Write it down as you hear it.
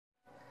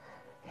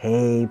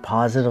Hey,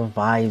 positive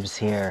vibes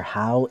here.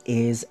 How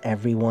is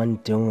everyone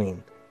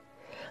doing?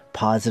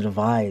 Positive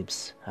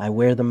vibes. I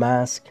wear the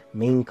mask.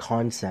 Main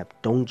concept.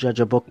 Don't judge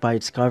a book by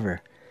its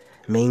cover.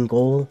 Main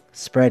goal,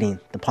 spreading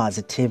the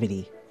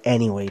positivity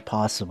any way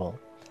possible.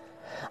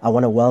 I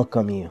want to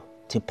welcome you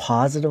to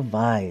Positive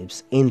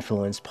Vibes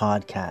Influence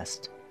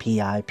Podcast,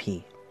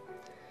 PIP.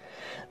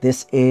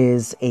 This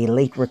is a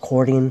late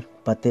recording,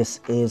 but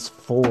this is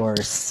for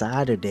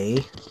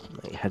Saturday.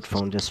 My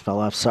headphone just fell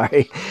off,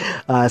 sorry.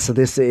 So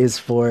this is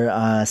for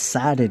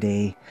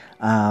Saturday,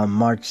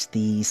 March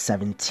the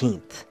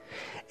 17th.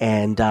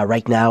 And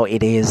right now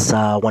it is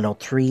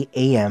 1:03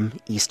 a.m.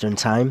 Eastern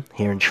Time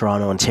here in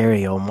Toronto,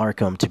 Ontario,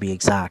 Markham to be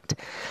exact.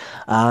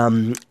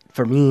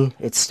 For me,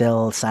 it's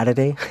still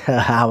Saturday.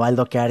 How I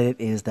look at it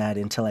is that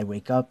until I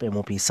wake up, it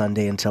won't be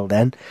Sunday until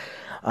then.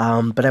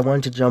 But I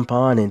wanted to jump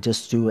on and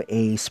just do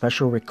a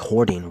special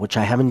recording, which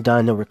I haven't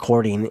done a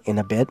recording in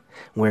a bit,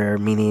 where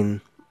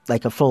meaning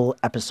like a full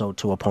episode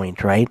to a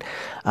point, right?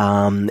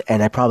 And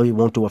I probably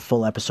won't do a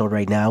full episode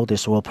right now.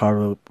 This will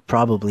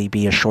probably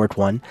be a short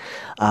one.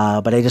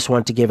 But I just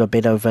want to give a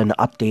bit of an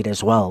update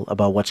as well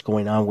about what's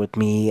going on with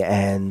me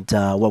and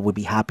what would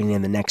be happening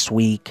in the next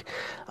week.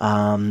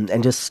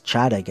 And just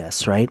chat, I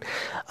guess, right?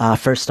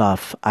 First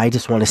off, I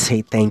just want to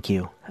say thank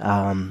you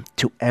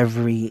to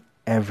every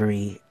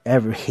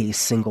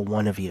single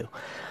one of you.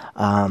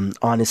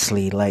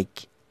 Honestly,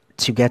 like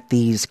to get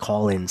these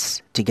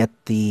call-ins, to get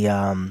the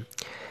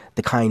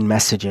kind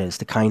messages,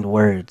 the kind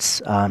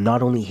words,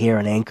 not only here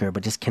on Anchor,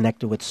 but just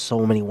connected with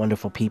so many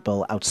wonderful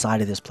people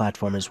outside of this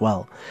platform as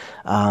well.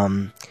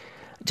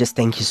 Just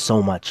thank you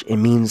so much. It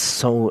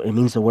means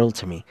the world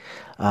to me.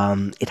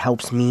 It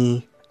helps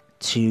me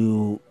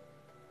to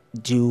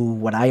do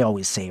what I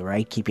always say,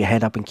 right? Keep your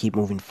head up and keep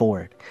moving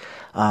forward.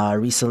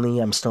 Recently,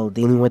 I'm still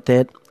dealing with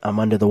it. I'm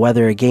under the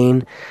weather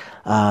again.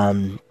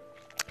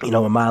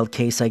 A mild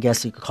case, I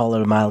guess you could call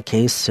it a mild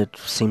case. It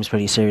seems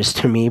pretty serious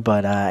to me,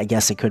 but I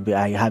guess it could be.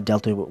 I have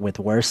dealt with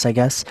worse, I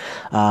guess,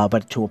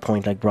 but to a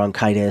point like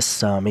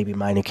bronchitis, maybe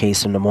minor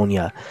case of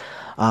pneumonia.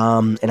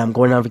 And I'm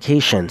going on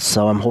vacation,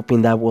 so I'm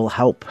hoping that will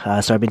help.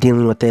 So I've been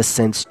dealing with this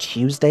since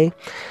Tuesday.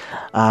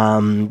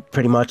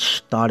 Pretty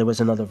much thought it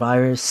was another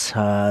virus.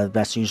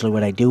 That's usually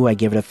what I do. I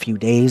give it a few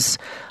days.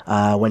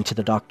 Went to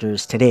the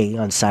doctors today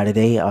on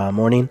Saturday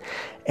morning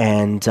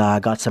and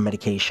got some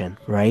medication,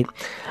 right?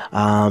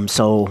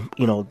 So,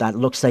 that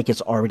looks like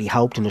it's already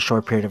helped in a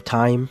short period of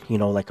time,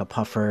 like a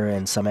puffer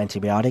and some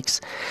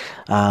antibiotics.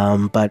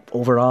 But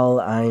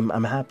overall,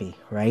 I'm happy,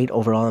 right?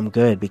 Overall, I'm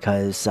good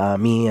because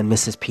me and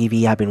Mrs.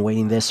 PV have been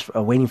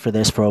waiting for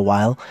this for a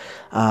while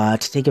to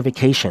take a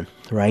vacation,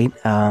 right?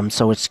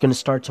 So it's going to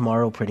start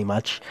tomorrow pretty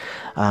much.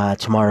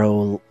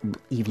 Tomorrow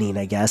evening,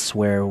 I guess,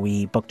 where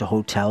we booked a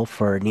hotel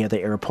for near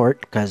the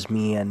airport because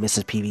me and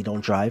Mrs. PV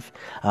don't drive,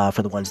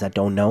 for the ones that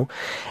don't know.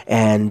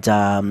 And,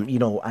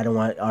 I don't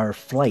want, our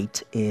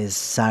flight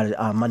is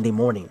Monday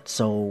morning.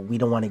 So we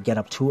don't want to get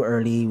up too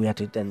early. We have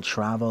to then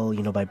travel,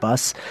 by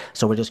bus.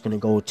 So we're just going to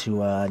go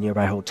to a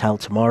nearby hotel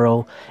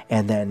tomorrow.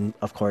 And then,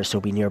 of course,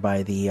 it'll be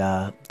nearby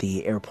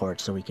the airport.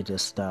 So we could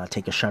just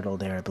take a shuttle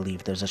there. I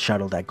believe there's a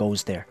shuttle that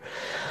goes there.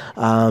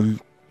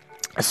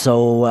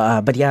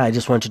 But yeah, I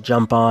just wanted to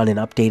jump on and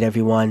update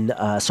everyone.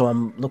 So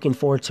I'm looking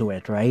forward to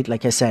it, right?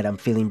 Like I said, I'm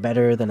feeling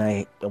better than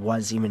I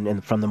was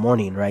even from the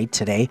morning, right,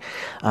 today.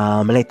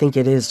 And I think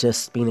it is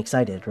just being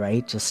excited,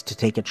 right? Just to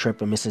take a trip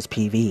with Mrs.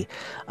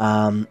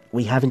 PV.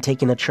 We haven't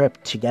taken a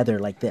trip together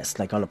like this,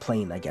 like on a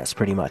plane, I guess,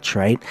 pretty much,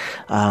 right?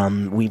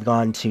 We've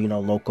gone to,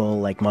 local,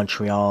 like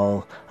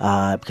Montreal,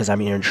 because I'm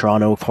here in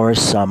Toronto, of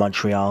course,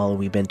 Montreal.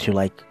 We've been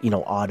to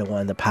Ottawa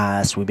in the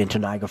past. We've been to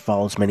Niagara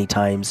Falls many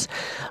times,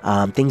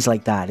 things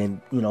like that, and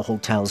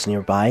hotels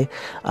nearby,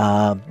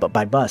 but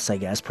by bus, I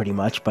guess, pretty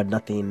much, but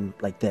nothing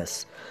like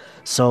this.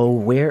 So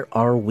where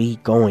are we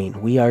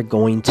going? We are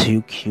going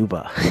to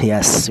Cuba.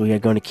 Yes, we are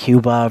going to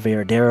Cuba,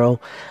 Veradero.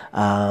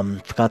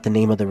 Forgot the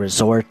name of the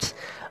resort.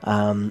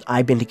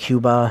 I've been to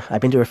Cuba. I've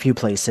been to a few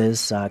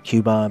places,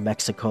 Cuba,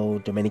 Mexico,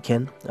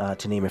 Dominican,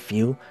 to name a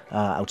few,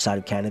 outside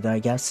of Canada, I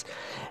guess.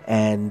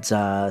 And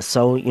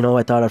so,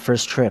 I thought our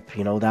first trip,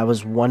 that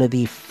was one of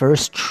the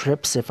first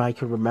trips, if I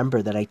could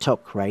remember, that I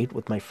took, right,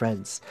 with my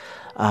friends,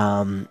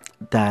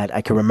 that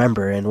I could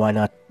remember. And why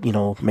not,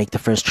 make the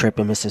first trip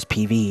in Mrs.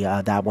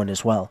 PV, that one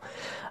as well.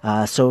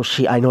 So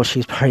I know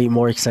she's probably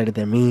more excited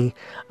than me.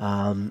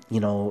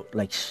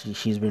 Like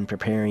she's been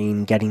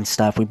preparing, getting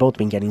stuff. We've both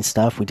been getting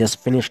stuff. We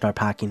just finished our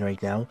packing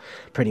right now,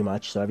 pretty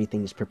much. So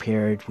everything is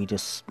prepared. We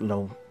just,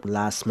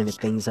 last minute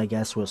things, I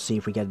guess. We'll see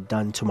if we get it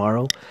done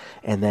tomorrow.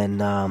 And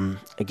then,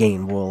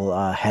 again,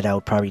 we'll head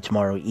out probably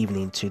tomorrow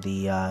evening to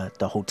the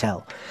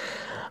hotel.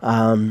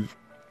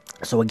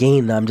 So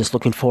again, I'm just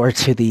looking forward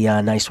to the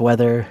nice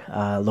weather.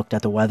 Looked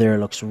at the weather; it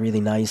looks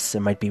really nice.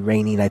 It might be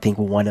raining. I think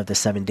one of the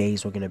 7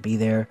 days we're going to be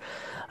there.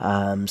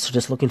 So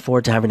just looking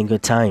forward to having a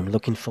good time.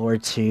 Looking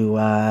forward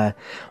to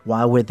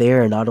while we're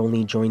there, not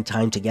only enjoying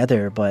time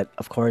together, but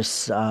of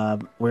course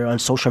we're on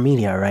social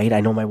media, right?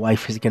 I know my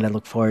wife is going to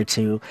look forward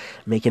to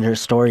making her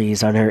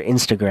stories on her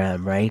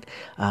Instagram, right?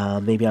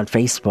 Maybe on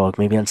Facebook,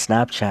 maybe on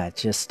Snapchat.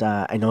 Just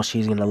I know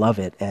she's going to love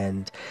it,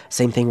 and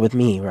same thing with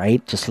me,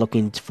 right? Just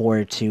looking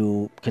forward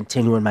to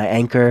continuing my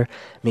anchor,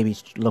 maybe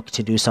look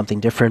to do something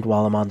different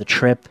while I'm on the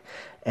trip,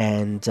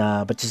 and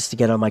but just to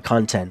get on my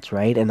content,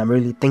 right? And I'm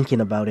really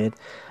thinking about it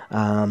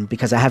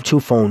because I have two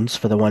phones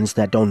for the ones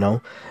that don't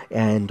know,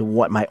 and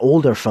what my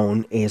older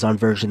phone is on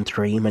version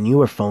 3, my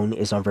newer phone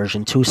is on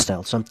version 2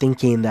 still. So I'm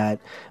thinking that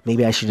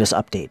maybe I should just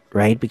update,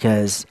 right?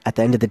 Because at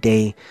the end of the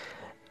day,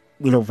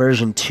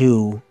 version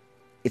 2,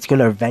 it's going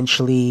to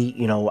eventually,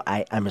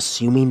 I'm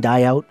assuming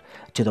die out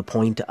to the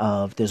point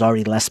of there's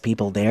already less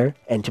people there.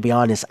 And to be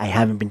honest, I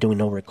haven't been doing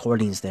no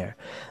recordings there.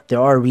 There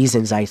are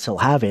reasons I still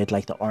have it,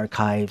 like the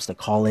archives, the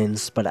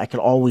call-ins, but I can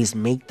always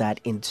make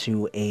that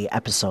into a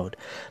episode.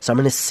 So I'm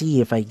going to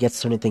see if I get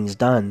certain things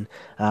done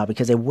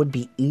because it would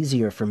be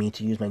easier for me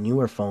to use my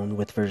newer phone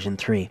with version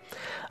 3.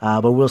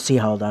 But we'll see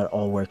how that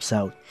all works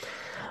out.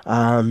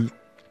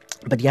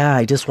 But yeah,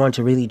 I just want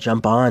to really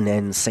jump on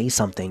and say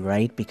something,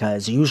 right?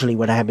 Because usually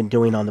what I have been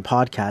doing on the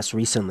podcast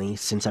recently,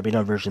 since I've been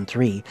on version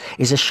 3,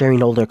 is just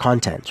sharing older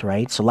content,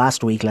 right? So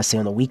last week, let's say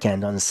on the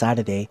weekend, on a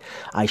Saturday,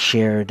 I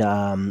shared,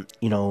 the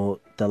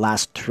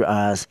last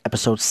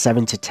episodes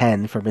 7 to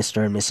 10 for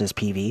Mr. and Mrs.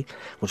 PV,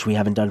 which we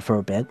haven't done for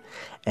a bit.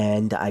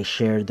 And I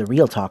shared the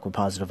Real Talk with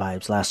Positive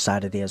Vibes last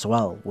Saturday as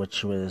well,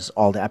 which was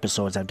all the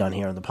episodes I've done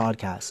here on the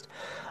podcast.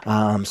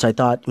 So I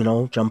thought,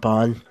 jump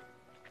on,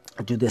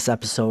 do this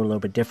episode a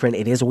little bit different.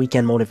 It is a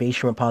weekend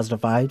motivation with Positive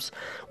Vibes,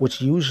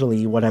 which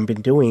usually what I've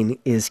been doing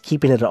is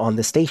keeping it on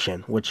the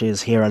station, which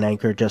is here on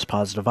Anchor, just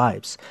Positive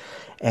Vibes.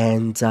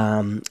 And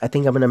I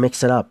think I'm going to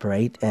mix it up,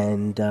 right?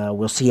 And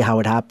we'll see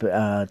how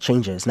it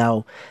changes.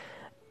 Now,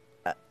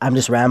 I'm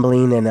just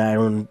rambling, and I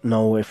don't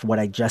know if what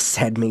I just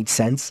said made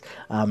sense.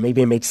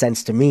 Maybe it made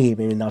sense to me,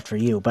 maybe not for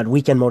you. But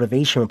weekend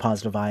motivation with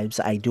Positive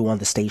Vibes, I do on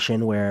the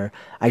station where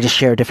I just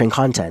share different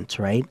content,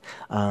 right?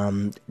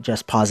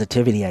 Just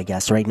positivity, I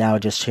guess. Right now, I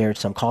just shared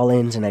some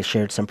call-ins, and I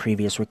shared some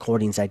previous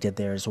recordings I did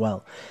there as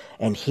well.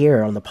 And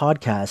here on the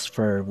podcast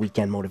for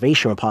weekend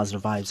motivation with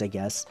Positive Vibes, I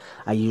guess,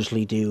 I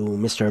usually do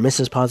Mr. and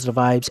Mrs. Positive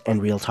Vibes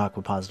and Real Talk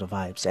with Positive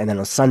Vibes. And then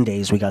on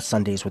Sundays, we got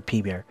Sundays with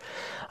P-Beer.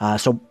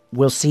 So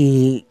we'll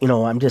see,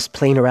 I'm just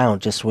playing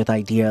around just with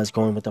ideas,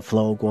 going with the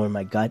flow, going with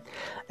my gut.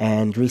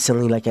 And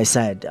recently, like I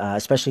said,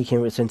 especially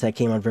since I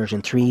came on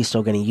version 3,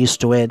 still getting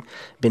used to it.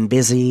 Been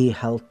busy,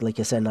 health, like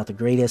I said, not the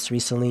greatest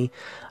recently.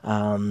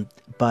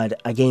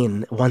 But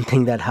again, one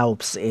thing that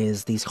helps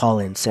is these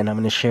call-ins. And I'm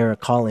going to share a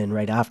call-in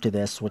right after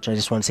this, which I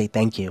just want to say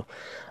thank you.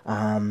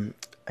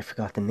 I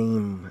forgot the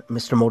name,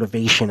 Mr.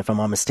 Motivation, if I'm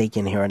not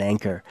mistaken, here on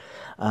Anchor.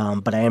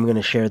 But I am going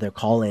to share their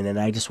call-in, and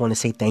I just want to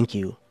say thank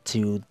you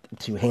to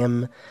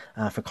him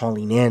for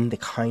calling in, the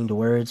kind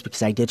words,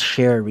 because I did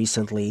share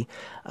recently,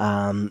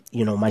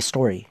 my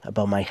story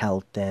about my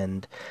health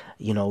and,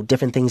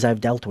 different things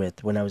I've dealt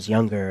with when I was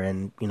younger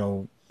and,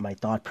 my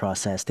thought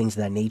process, things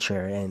of that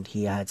nature. And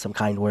he had some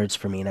kind words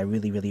for me, and I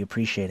really, really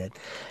appreciate it.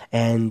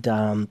 And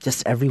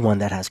just everyone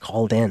that has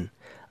called in,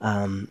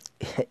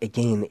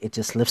 again, it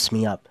just lifts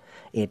me up.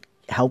 It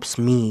helps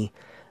me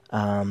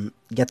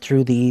get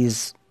through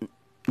these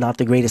not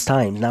the greatest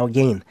times. Now,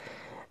 again,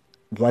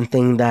 one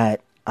thing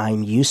that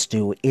I'm used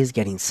to is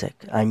getting sick.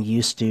 I'm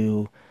used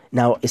to...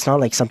 Now, it's not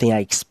like something I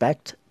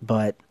expect,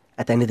 but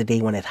at the end of the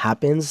day, when it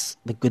happens,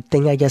 the good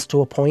thing, I guess,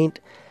 to a point,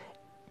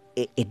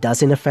 it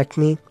doesn't affect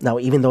me. Now,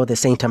 even though at the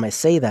same time I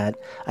say that,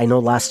 I know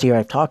last year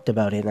I've talked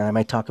about it, and I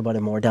might talk about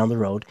it more down the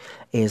road,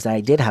 is that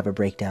I did have a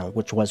breakdown,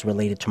 which was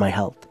related to my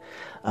health.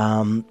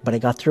 But I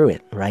got through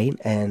it, right?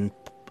 And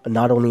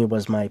not only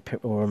was my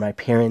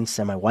parents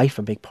and my wife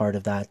a big part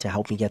of that to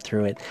help me get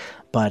through it,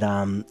 but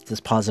this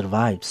positive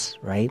vibes,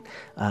 right?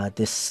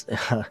 This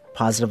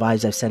positive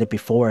vibes, I've said it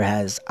before,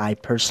 has, I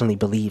personally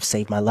believe,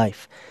 saved my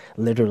life.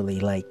 Literally,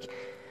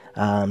 so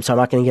I'm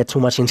not going to get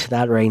too much into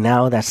that right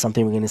now. That's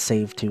something we're going to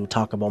save to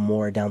talk about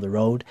more down the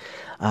road.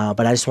 But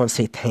I just want to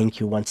say thank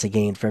you once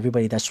again for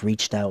everybody that's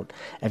reached out,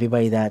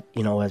 everybody that,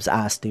 has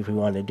asked if we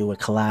want to do a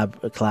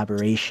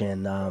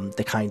collaboration,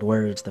 the kind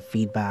words, the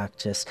feedback,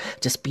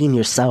 just being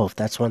yourself.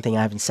 That's one thing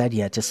I haven't said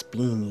yet, just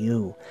being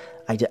you.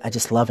 I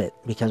just love it,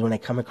 because when I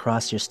come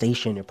across your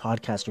station, your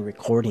podcast, your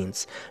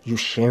recordings, you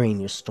sharing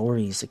your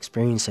stories,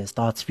 experiences,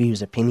 thoughts,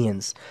 views,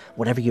 opinions,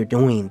 whatever you're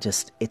doing,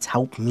 it's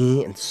helped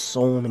me in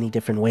so many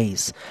different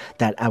ways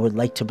that I would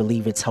like to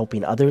believe it's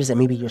helping others and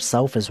maybe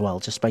yourself as well,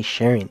 just by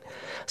sharing.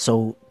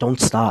 So don't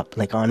stop.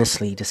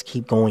 Honestly, just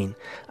keep going.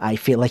 I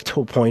feel like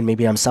to a point,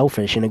 maybe I'm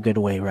selfish in a good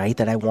way, right?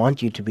 That I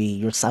want you to be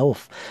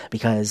yourself,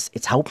 because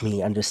it's helped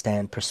me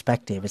understand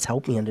perspective. It's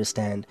helped me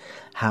understand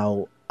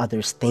how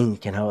others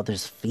think and how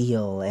others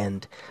feel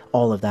and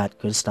all of that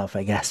good stuff,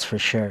 I guess, for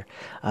sure.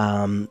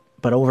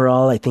 But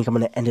overall, I think I'm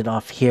going to end it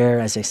off here.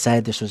 As I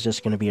said, this was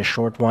just going to be a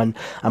short one.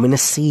 I'm going to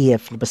see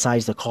if,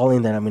 besides the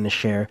call-in that I'm going to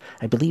share,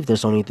 I believe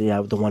there's only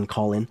the one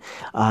call-in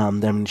that I'm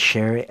going to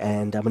share,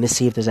 and I'm going to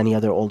see if there's any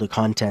other older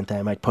content that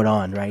I might put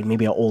on, right?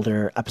 Maybe an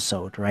older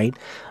episode, right,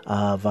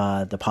 of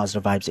the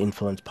Positive Vibes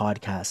Influence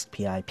podcast,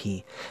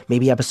 PIP.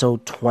 Maybe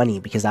episode 20,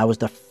 because that was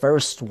the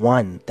first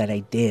one that I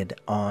did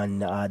on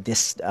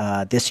this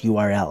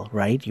URL,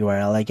 right?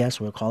 URL, I guess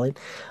we'll call it,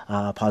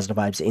 Positive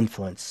Vibes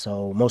Influence.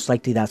 So most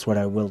likely that's what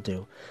I will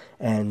do.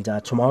 And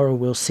tomorrow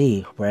we'll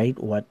see, right,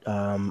 what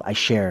I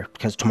share,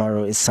 because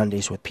tomorrow is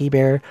Sundays with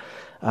P-Bear.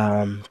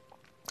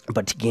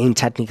 But again,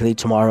 technically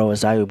tomorrow,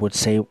 as I would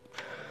say,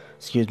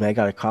 excuse me, I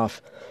got a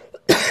cough.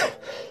 I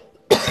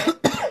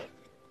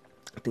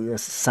think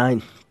that's a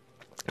sign.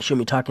 I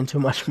shouldn't be talking too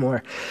much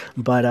more.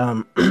 But,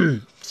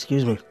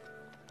 excuse me.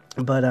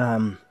 But,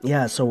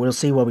 yeah, so we'll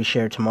see what we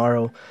share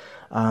tomorrow.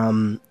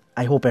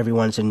 I hope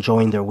everyone's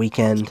enjoying their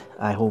weekend.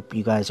 I hope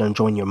you guys are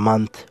enjoying your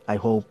month. I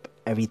hope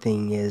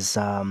everything is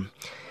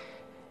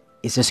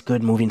just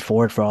good moving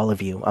forward for all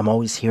of you. I'm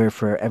always here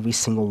for every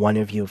single one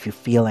of you. If you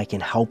feel I can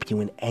help you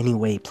in any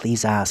way,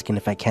 please ask, and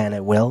if I can,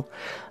 I will.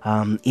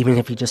 Even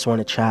if you just want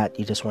to chat,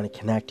 you just want to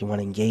connect, you want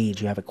to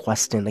engage, you have a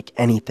question, like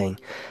anything,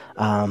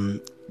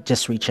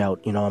 just reach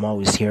out. You know, I'm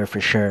always here for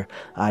sure.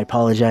 I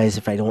apologize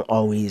if I don't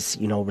always,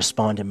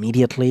 respond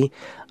immediately,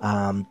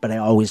 but I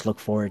always look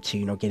forward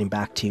to, getting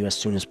back to you as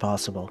soon as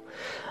possible.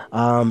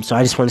 So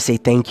I just want to say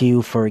thank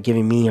you for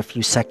giving me a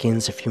few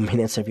seconds, a few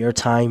minutes of your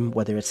time,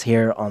 whether it's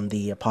here on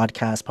the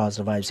podcast,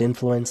 Positive Vibes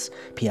Influence,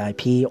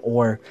 PIP,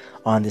 or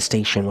on the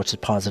station, which is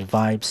Positive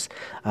Vibes.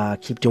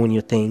 Keep doing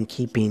your thing,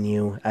 keep being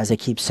you. As I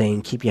keep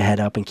saying, keep your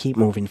head up and keep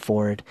moving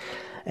forward.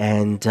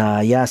 And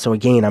so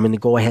again, I'm going to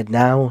go ahead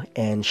now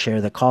and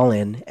share the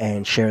call-in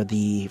and share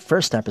the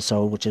first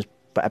episode, which is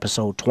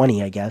episode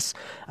 20, I guess,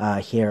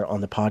 here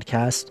on the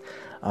podcast.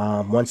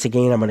 Once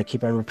again, I'm going to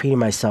keep on repeating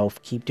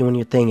myself. Keep doing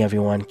your thing,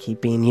 everyone.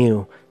 Keep being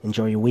you.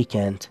 Enjoy your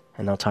weekend,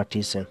 and I'll talk to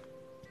you soon.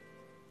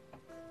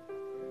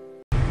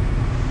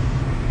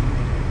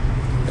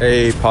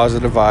 Hey,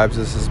 Positive Vibes.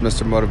 This is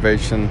Mr.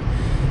 Motivation.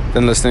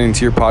 Been listening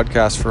to your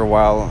podcast for a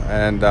while,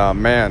 and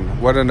man,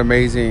 what an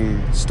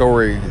amazing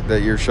story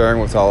that you're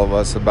sharing with all of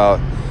us about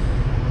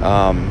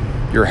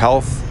your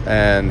health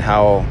and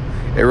how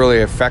it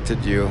really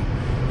affected you.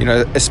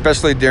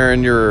 Especially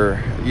during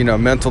your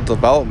mental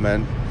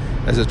development.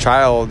 As a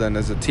child and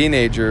as a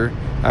teenager,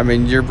 I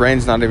mean, your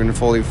brain's not even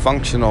fully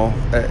functional,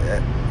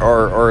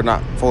 or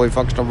not fully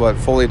functional, but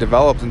fully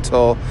developed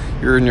until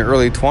you're in your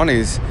early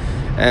 20s.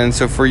 And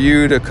so for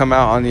you to come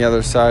out on the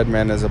other side,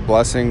 man, is a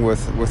blessing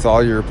with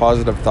all your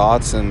positive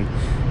thoughts and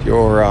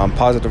your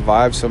positive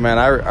vibes. So, man,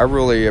 I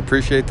really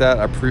appreciate that.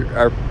 I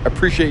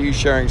appreciate you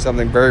sharing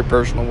something very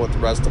personal with the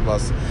rest of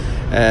us.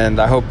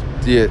 And I hope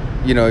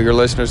your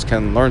listeners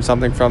can learn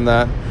something from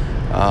that.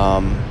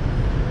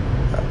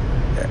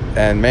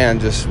 And man,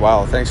 just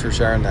wow, thanks for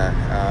sharing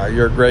that.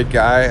 You're a great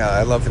guy.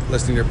 I love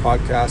listening to your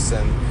podcasts,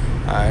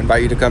 and I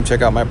invite you to come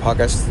check out my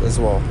podcast as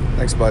well.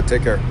 Thanks, bud.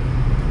 Take care.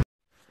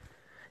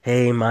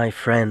 Hey, my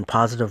friend,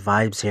 Positive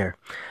Vibes here.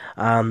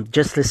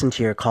 Just listen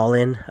to your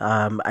call-in.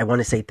 I want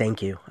to say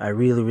thank you. I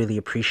really, really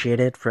appreciate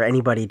it. For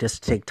anybody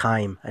just to take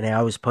time, and I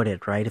always put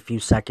it, right, a few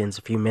seconds,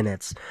 a few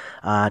minutes,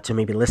 to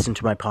maybe listen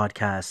to my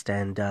podcast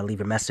and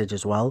leave a message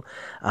as well.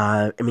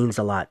 It means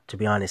a lot, to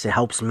be honest. It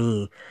helps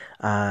me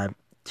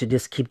to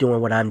just keep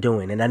doing what I'm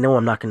doing. And I know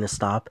I'm not going to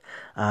stop,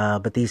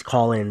 but these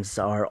call-ins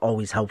are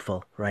always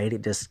helpful, right?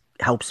 It just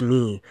helps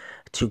me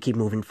to keep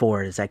moving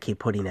forward, as I keep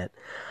putting it.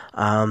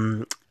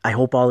 I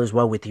hope all is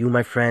well with you,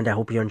 my friend. I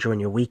hope you're enjoying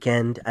your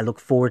weekend. I look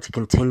forward to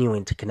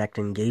continuing to connect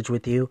and engage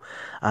with you,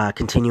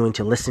 continuing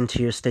to listen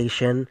to your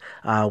station.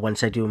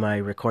 Once I do my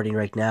recording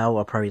right now,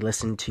 I'll probably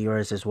listen to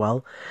yours as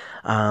well.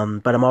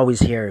 But I'm always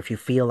here. If you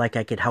feel like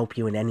I could help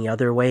you in any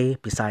other way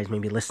besides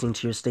maybe listening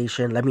to your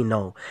station, let me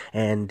know.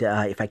 And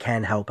if I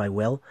can help, I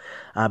will.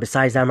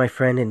 Besides that, my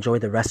friend, enjoy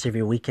the rest of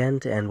your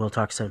weekend, and we'll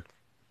talk soon.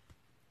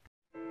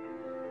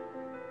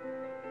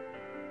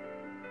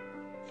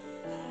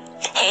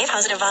 Hey,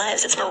 Positive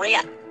Vibes, it's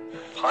Maria.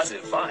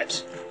 Positive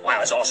Vibes? Wow,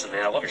 that's awesome,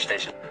 man. I love your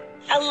station.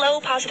 Hello,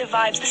 Positive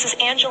Vibes. This is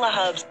Angela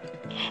Hubbs.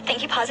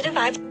 Thank you, Positive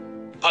Vibes.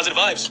 Positive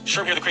Vibes.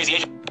 Sherm here, the Crazy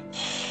Asian.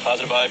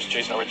 Positive Vibes.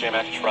 Jason over at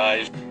J-Mac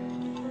Rise.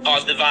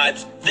 Positive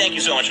Vibes. Thank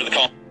you so much for the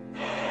call.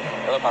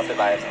 Hello, Positive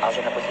Vibes. How's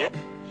your with you?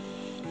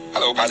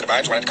 Hello, Positive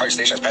Vibes. Wanted to call your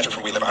station. It's Patrick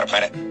from We Live on a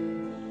Planet.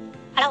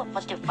 Hello,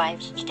 Positive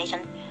Vibes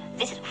Station.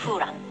 This is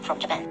Furan from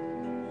Japan.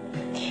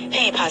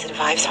 Hey, Positive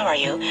Vibes. How are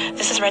you?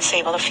 This is Red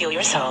Sable of Fuel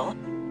Your Soul.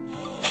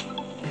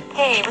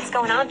 Hey, what's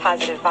going on,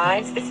 Positive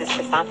Vibes? This is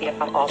Chrysanthia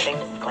from All Things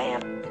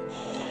Glam.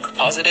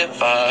 Positive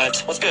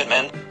Vibes. What's good,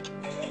 man?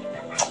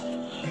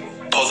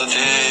 Positive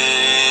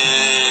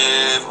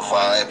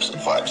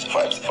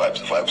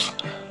vibes.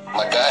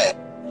 My guy.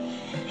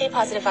 Hey,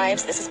 Positive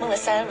Vibes. This is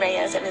Melissa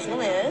Reyes and Ms.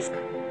 Liz.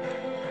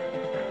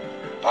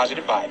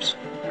 Positive Vibes.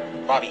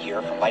 Bobby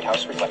here from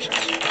Lighthouse Reflections.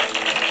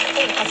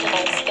 Hey, Positive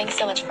Vibes. Thanks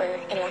so much for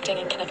interacting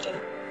and connecting.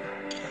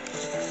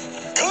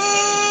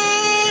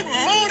 Good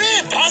Load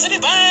in Positive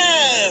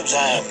Vibes.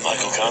 I'm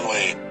Michael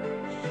Conway.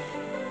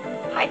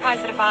 Hi,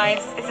 Positive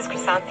Vibes. This is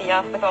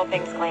Chrysanthia with All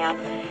Things Glam.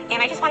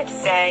 And I just wanted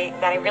to say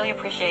that I really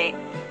appreciate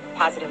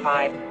Positive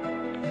Vibe.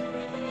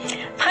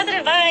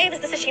 Positive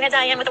Vibes. This is Sheena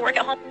Diane with the Work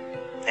at Home.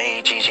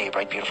 Hey, Gigi,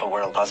 Bright Beautiful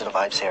World, Positive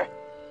Vibes here.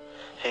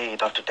 Hey,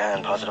 Dr.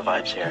 Dan, Positive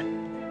Vibes here.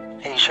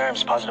 Hey,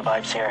 Sherms, Positive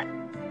Vibes here.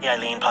 Hey,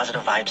 Eileen,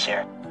 Positive Vibes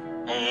here.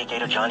 Hey,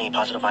 Gator Johnny,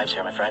 Positive Vibes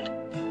here, my friend.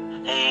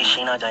 Hey,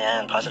 Sheena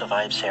Diane, Positive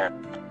Vibes here.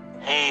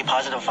 Hey,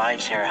 Positive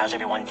Vibes here. How's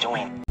everyone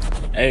doing?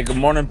 Hey, good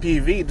morning,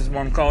 PV. This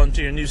morning calling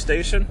to your new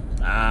station.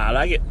 I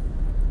like it.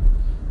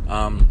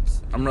 I'm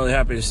really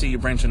happy to see you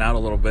branching out a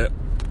little bit,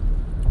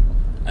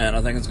 and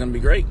I think it's going to be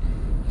great.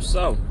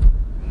 So,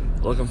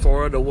 looking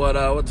forward to what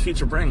the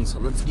future brings. So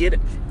let's get it.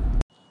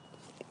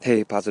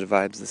 Hey, Positive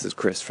Vibes. This is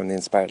Chris from the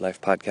Inspired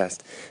Life podcast.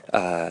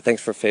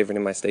 Thanks for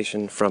favoriting my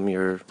station from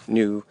your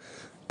new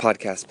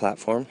podcast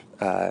platform.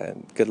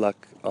 Good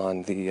luck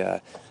on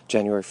the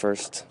January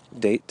 1st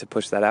date to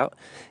push that out,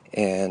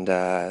 and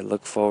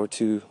look forward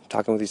to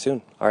talking with you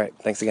soon. All right,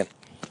 thanks again.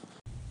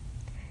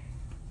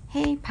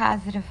 Hey,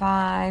 Positive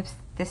Vibes.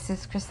 This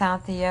is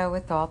Chrysanthia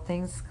with All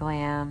Things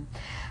Glam.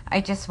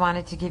 I just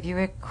wanted to give you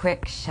a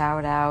quick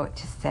shout out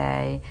to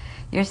say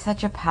you're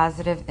such a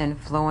positive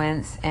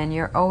influence, and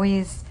you're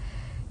always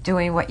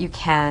doing what you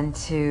can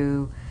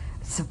to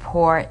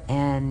support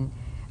and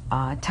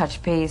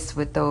touch base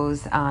with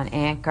those on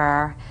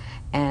Anchor,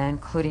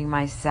 including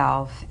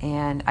myself.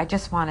 And I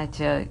just wanted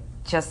to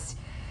just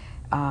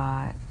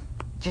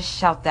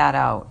shout that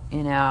out,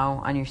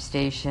 on your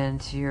station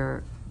to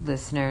your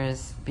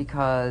listeners,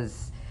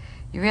 because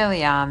you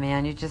really are,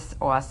 man. You're just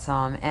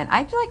awesome. And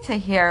I'd like to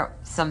hear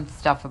some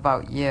stuff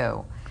about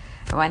you.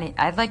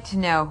 I'd like to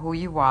know who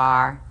you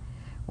are,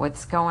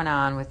 what's going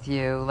on with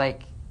you,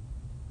 like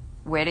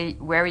where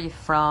are you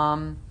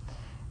from?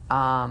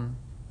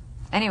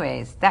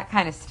 Anyways, that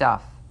kind of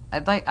stuff.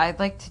 I'd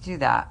like to do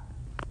that.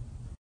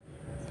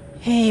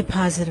 Hey,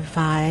 Positive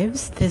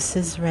Vibes. This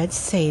is Red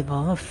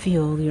Sable of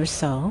Fuel Your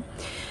Soul.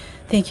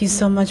 Thank you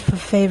so much for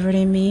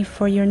favoriting me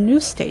for your new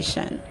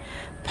station,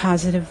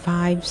 Positive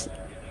Vibes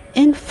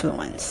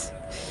Influence.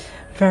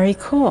 Very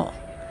cool.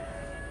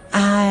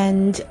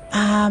 And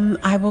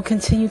I will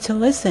continue to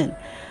listen.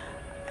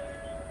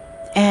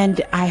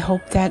 And I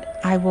hope that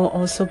I will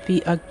also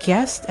be a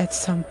guest at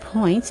some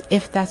point,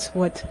 if that's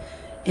what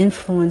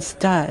Influence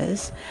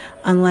does,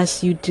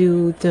 unless you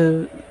do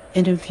the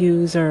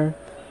interviews or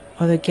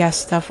the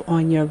guest stuff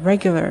on your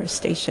regular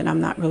station. I'm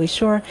not really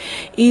sure.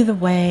 Either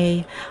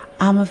way,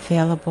 I'm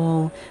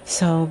available.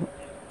 So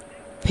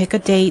pick a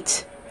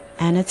date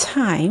and a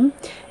time,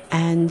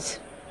 and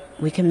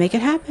we can make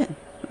it happen.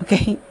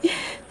 Okay?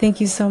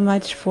 Thank you so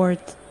much for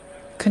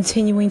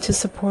continuing to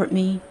support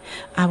me.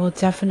 I will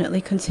definitely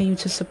continue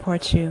to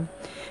support you.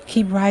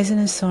 Keep rising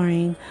and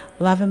soaring.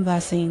 Love and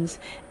blessings.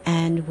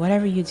 And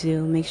whatever you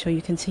do, make sure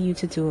you continue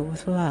to do it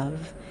with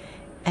love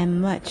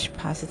and much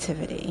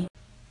positivity.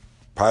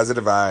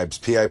 Positive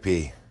Vibes,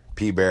 PIP,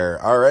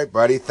 P-Bear. All right,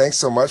 buddy. Thanks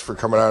so much for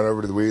coming on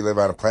over to the We Live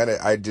on a Planet.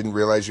 I didn't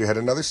realize you had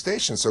another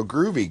station. So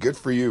groovy. Good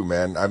for you,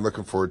 man. I'm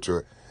looking forward to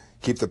it.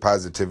 Keep the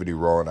positivity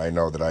rolling. I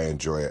know that I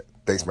enjoy it.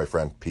 Thanks, my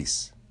friend.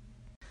 Peace.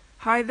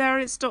 Hi there,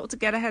 it's Dr.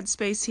 Get a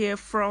Headspace here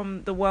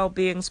from the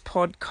Wellbeings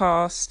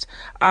podcast.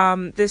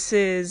 This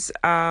is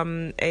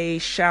a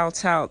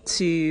shout out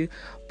to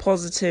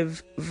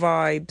Positive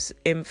Vibes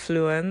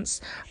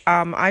Influence.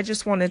 I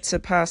just wanted to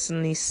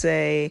personally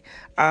say,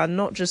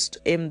 not just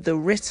in the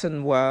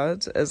written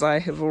word, as I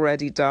have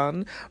already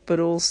done, but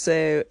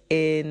also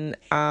in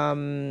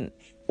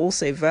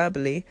also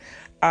verbally,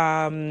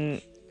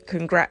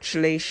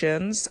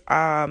 congratulations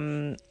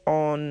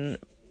on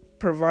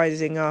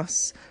providing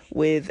us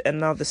with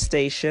another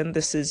station.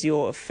 This is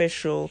your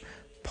official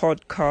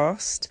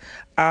podcast.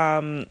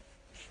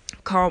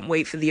 Can't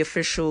wait for the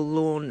official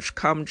launch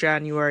come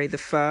January the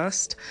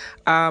 1st.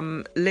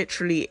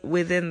 Literally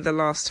within the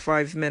last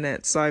 5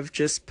 minutes, I've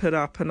just put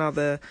up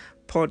another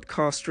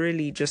podcast,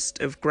 really just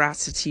of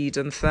gratitude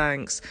and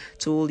thanks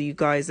to all you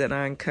guys at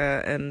Anchor,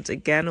 and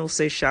again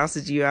also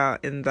shouted you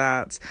out in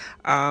that.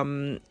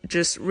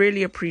 Just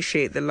really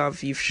appreciate the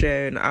love you've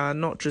shown,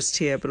 not just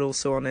here but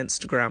also on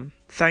Instagram.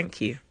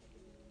 Thank you.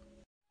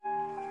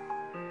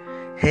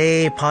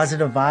 Hey,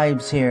 Positive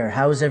Vibes here.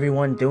 How's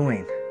everyone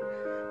doing?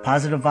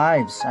 Positive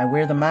Vibes. I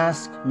wear the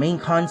mask. Main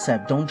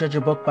concept, don't judge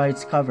a book by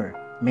its cover.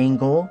 Main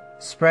goal,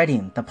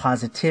 spreading the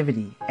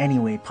positivity any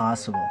way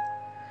possible.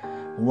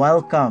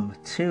 Welcome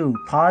to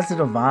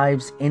Positive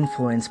Vibes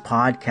Influence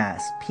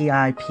Podcast,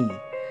 PIP,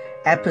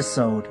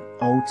 episode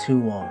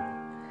 020.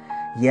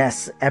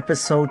 Yes,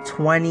 episode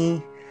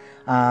 20.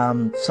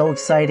 So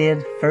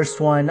excited. First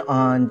one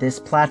on this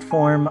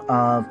platform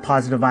of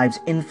Positive Vibes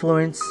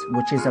Influence,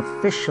 which is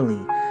officially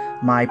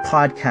my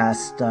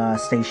podcast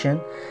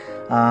station.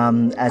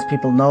 As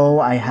people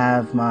know, I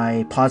have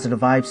my Positive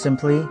Vibes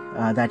Simply,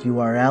 that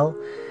URL.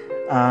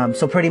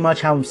 So pretty much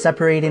how I'm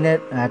separating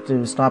it, I have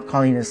to stop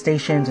calling it a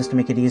station just to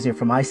make it easier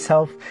for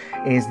myself,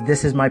 is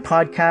this is my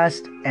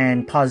podcast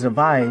and Positive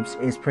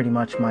Vibes is pretty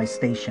much my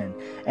station.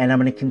 And I'm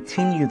going to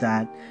continue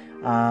that,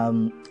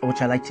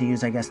 which I like to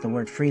use, I guess, the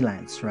word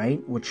freelance, right?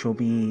 Which will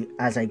be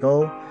as I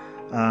go.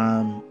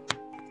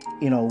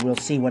 We'll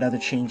see what other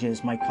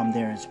changes might come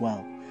there as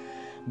well.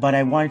 But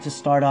I wanted to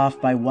start off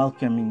by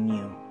welcoming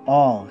you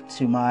all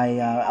to my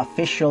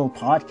official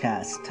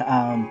podcast.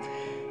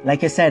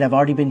 Like I said, I've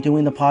already been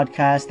doing the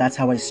podcast. That's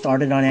how I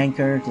started on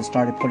Anchor, just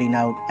started putting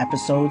out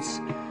episodes.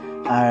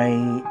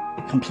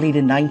 I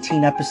completed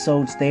 19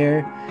 episodes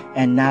there,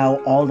 and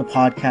now all the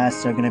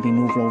podcasts are going to be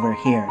moved over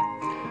here.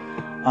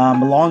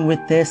 Along with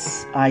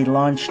this, I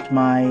launched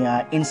my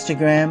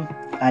Instagram.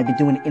 I've been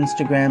doing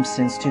Instagram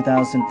since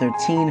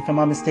 2013, if I'm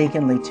not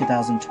mistaken, late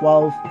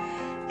 2012.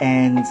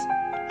 And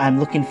I'm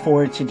looking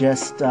forward to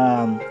just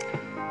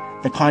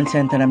the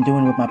content that I'm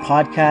doing with my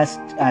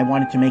podcast. I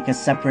wanted to make a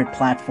separate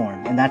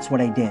platform, and that's what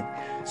I did.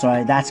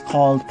 So that's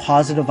called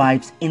Positive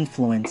Vibes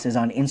Influence, is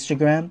on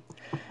Instagram.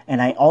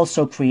 And I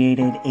also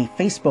created a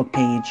Facebook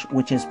page,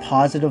 which is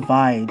Positive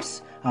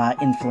Vibes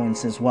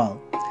Influence as well.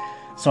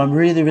 So I'm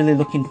really, really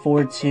looking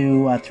forward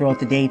to throughout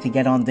the day to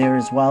get on there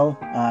as well.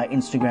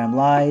 Instagram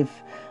Live,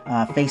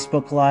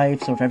 Facebook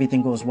Live. So if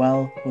everything goes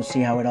well, we'll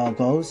see how it all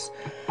goes.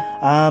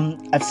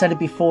 I've said it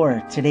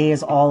before. Today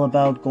is all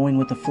about going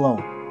with the flow.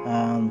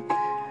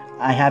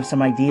 I have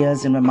some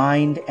ideas in my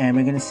mind, and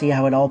we're going to see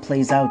how it all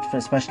plays out,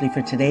 especially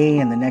for today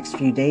and the next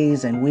few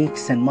days and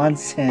weeks and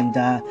months. And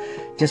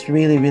just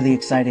really, really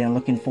excited and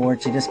looking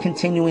forward to just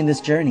continuing this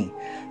journey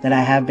that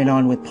I have been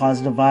on with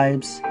Positive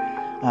Vibes.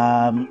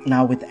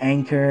 Now with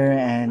Anchor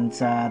and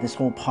this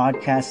whole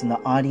podcast and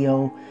the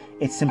audio,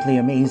 it's simply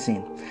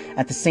amazing.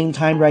 At the same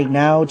time right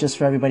now, just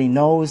so everybody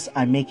knows,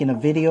 I'm making a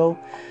video.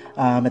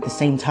 At the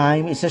same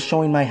time, it's just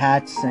showing my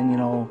hats and,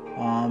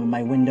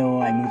 my window.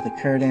 I moved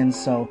the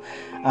curtains. So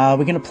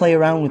we're going to play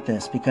around with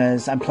this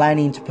because I'm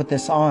planning to put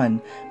this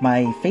on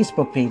my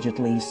Facebook page at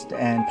least,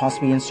 and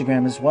possibly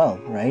Instagram as well,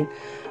 right?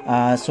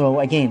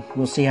 So again,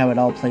 we'll see how it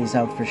all plays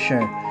out for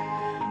sure.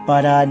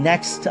 But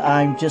next,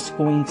 I'm just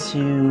going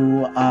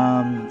to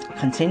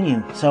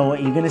continue. So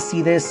you're going to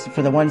see this.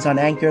 For the ones on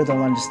Anchor,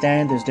 they'll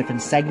understand there's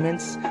different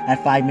segments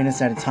at 5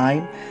 minutes at a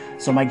time.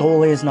 So my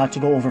goal is not to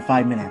go over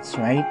 5 minutes,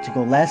 right? To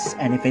go less.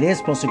 And if it is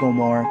supposed to go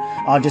more,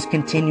 I'll just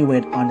continue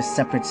it on a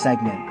separate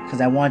segment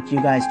because I want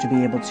you guys to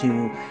be able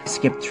to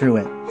skip through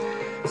it.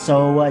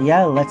 So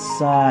let's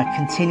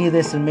continue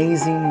this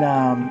amazing,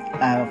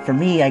 for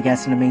me, I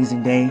guess, an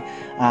amazing day.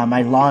 My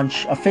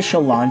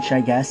official launch,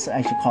 I guess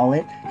I should call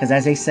it. Because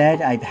as I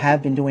said, I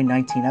have been doing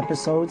 19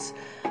 episodes.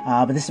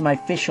 But this is my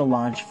official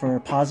launch for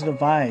Positive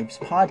Vibes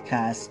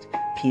Podcast,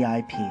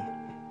 PIP.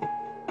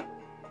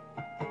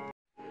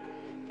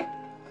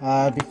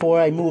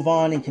 Before I move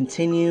on and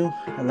continue,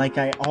 like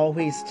I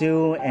always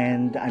do,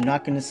 and I'm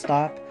not going to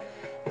stop,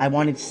 I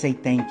wanted to say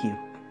thank you.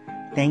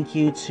 Thank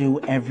you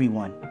to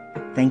everyone.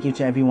 Thank you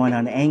to everyone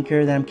on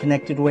Anchor that I'm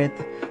connected with,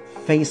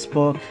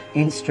 Facebook,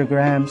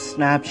 Instagram,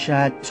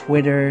 Snapchat,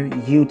 Twitter,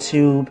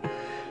 YouTube,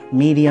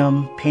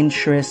 Medium,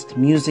 Pinterest,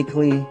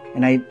 Musical.ly,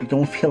 and I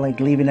don't feel like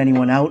leaving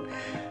anyone out,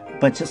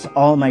 but just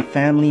all my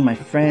family, my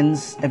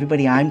friends,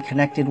 everybody I'm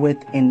connected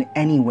with in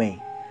any way.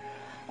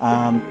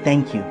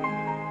 Thank you.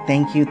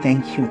 Thank you,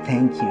 thank you,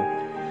 thank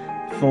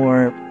you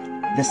for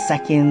the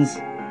seconds,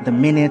 the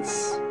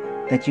minutes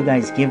that you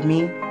guys give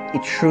me.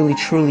 It truly,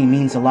 truly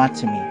means a lot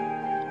to me,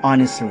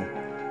 honestly.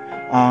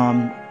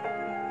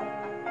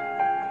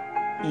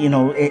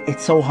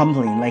 It's so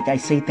humbling. Like, I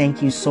say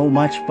thank you so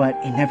much, but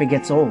it never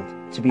gets old,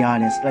 to be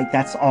honest. Like,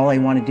 that's all I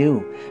want to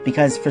do.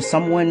 Because for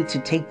someone to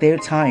take their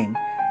time,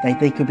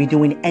 like they could be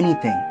doing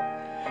anything,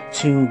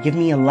 to give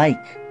me a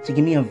like, to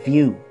give me a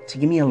view, to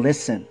give me a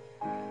listen,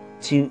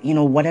 to,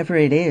 whatever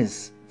it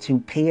is, to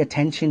pay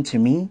attention to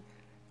me,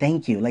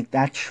 thank you. Like,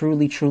 that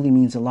truly, truly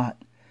means a lot.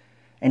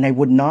 And I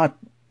would not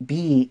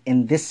be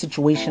in this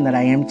situation that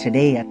I am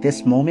today at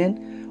this moment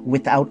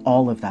without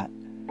all of that.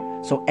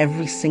 So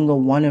every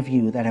single one of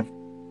you that have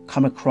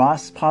come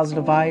across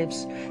Positive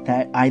Vibes,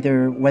 that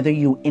either, whether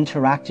you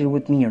interacted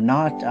with me or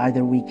not,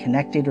 either we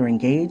connected or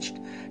engaged,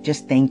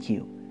 just thank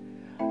you.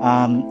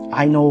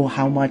 I know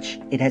how much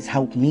it has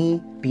helped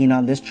me being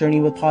on this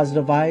journey with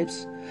Positive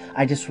Vibes.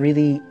 I just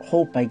really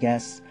hope, I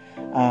guess,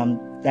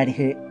 that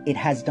it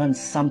has done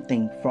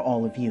something for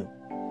all of you.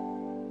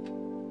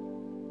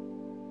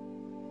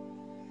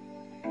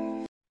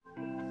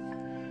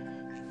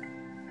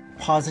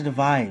 Positive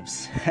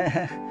Vibes.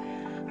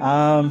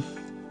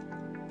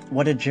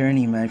 What a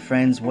journey, my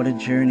friends. What a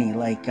journey.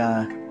 Like,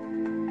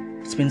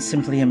 it's been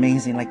simply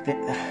amazing. Like,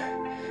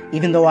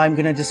 even though I'm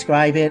going to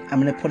describe it,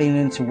 I'm going to put it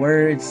into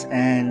words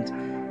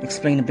and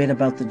explain a bit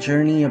about the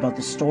journey, about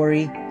the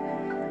story.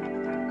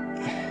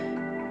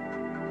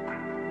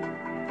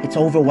 It's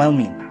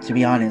overwhelming, to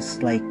be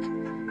honest, like,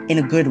 in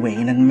a good way,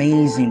 in an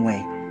amazing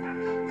way.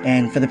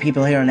 And for the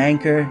people here on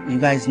Anchor, you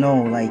guys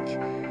know, like,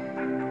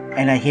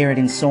 and I hear it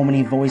in so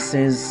many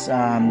voices,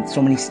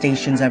 so many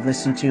stations I've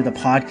listened to, the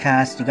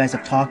podcast, you guys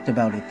have talked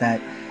about it, that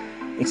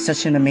It's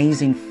such an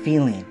amazing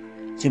feeling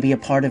to be a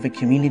part of a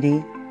community,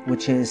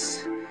 which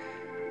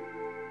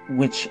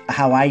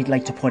how I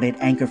like to put it,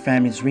 Anchor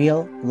Fam is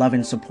real, love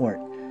and support.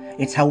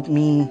 It's helped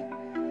me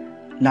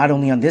not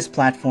only on this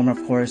platform,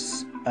 of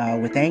course,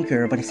 with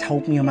Anchor, but it's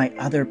helped me on my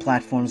other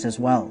platforms as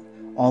well.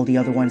 All the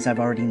other ones I've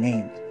already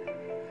named.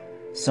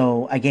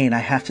 So again, I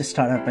have to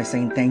start out by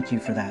saying thank you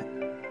for that.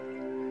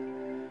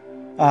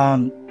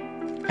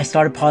 I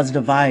started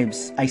Positive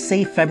Vibes. I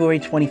say February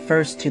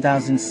 21st,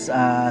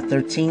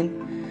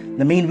 2013.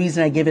 The main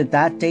reason I give it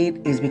that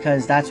date is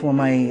because that's when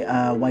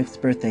my wife's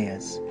birthday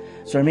is.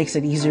 So it makes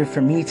it easier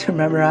for me to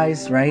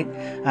memorize, right?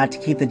 To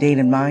keep the date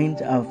in mind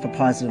for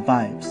Positive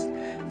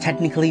Vibes.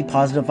 Technically,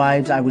 Positive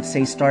Vibes, I would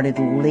say, started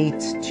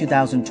late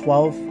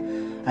 2012.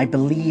 I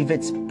believe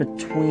it's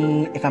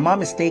between, if I'm not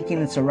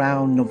mistaken, it's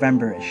around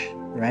November-ish,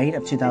 right,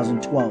 of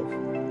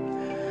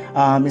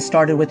 2012. It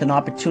started with an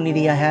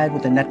opportunity I had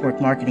with a network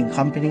marketing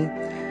company.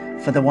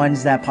 For the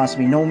ones that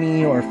possibly know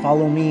me or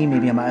follow me,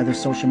 maybe on my other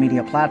social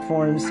media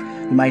platforms,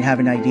 you might have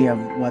an idea of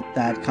what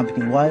that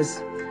company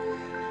was.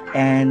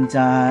 And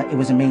it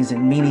was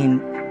amazing, meaning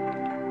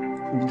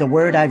the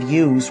word I've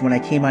used when I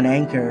came on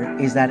Anchor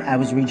is that I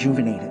was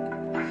rejuvenated.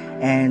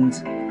 And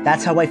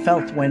that's how I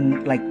felt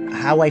when I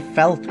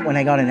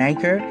got an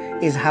Anchor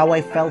is how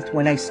I felt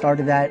when I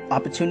started that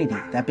opportunity,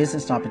 that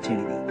business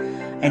opportunity.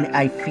 And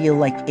I feel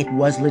like it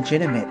was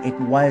legitimate. It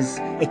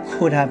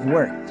could have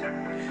worked.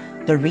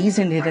 The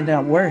reason it did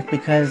not work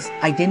because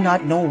I did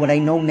not know what I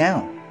know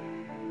now,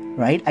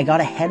 right? I got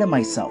ahead of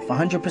myself,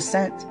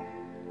 100%.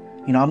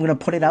 You know, I'm going to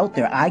put it out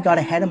there. I got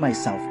ahead of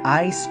myself.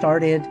 I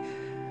started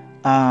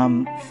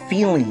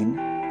feeling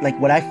like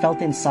what I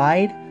felt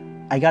inside.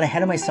 I got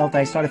ahead of myself.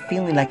 I started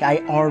feeling like I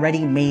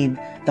already made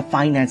the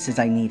finances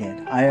I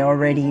needed. I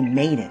already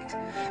made it.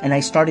 And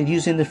I started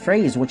using the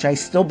phrase, which I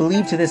still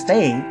believe to this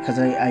day, because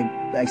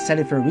I said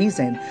it for a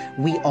reason,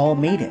 we all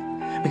made it.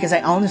 Because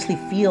I honestly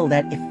feel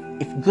that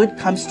if good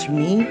comes to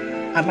me,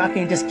 I'm not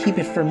going to just keep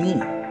it for me.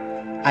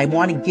 I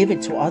want to give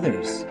it to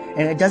others.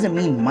 And it doesn't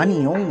mean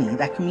money only.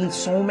 That can mean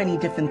so many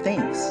different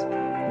things,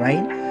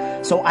 right?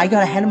 So I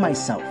got ahead of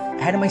myself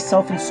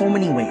in so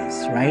many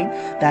ways, right?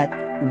 That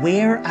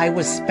where I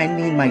was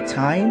spending my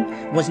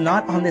time was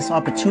not on this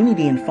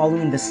opportunity and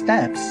following the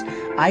steps.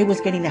 I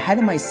was getting ahead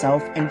of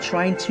myself and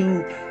trying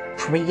to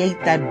create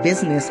that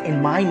business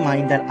in my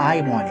mind that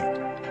I wanted,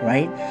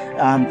 right?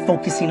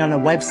 Focusing on a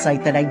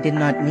website that I did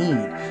not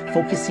need,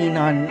 focusing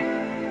on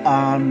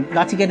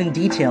not to get in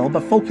detail,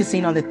 but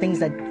focusing on the things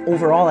that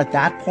overall at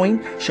that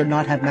point should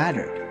not have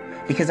mattered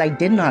because I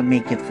did not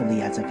make it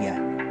fully as of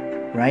yet,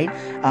 right?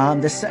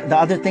 The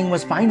other thing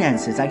was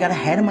finances. I got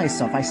ahead of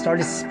myself. I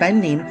started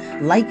spending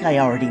like I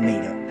already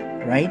made it,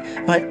 right?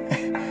 But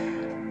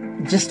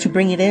just to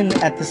bring it in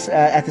at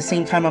the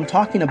same time I'm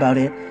talking about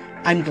it,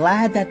 I'm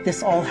glad that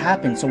this all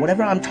happened. So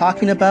whatever I'm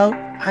talking about,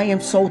 I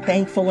am so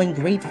thankful and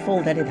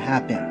grateful that it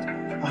happened,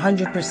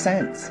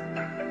 100%.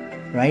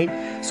 Right?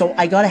 So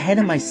I got ahead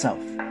of myself.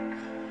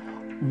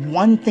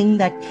 One thing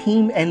that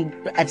came, and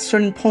at a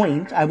certain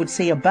point, I would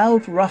say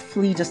about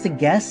roughly, just a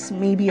guess,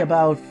 maybe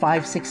about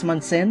 5-6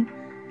 months in,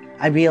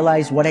 I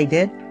realized what I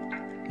did,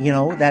 you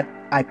know, that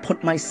I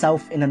put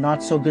myself in a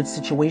not so good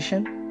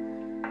situation.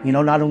 You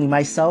know, not only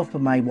myself,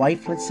 but my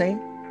wife, let's say,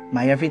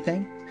 my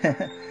everything,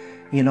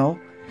 you know.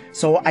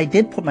 So I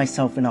did put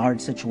myself in a hard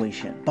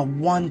situation. But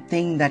one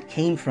thing that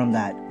came from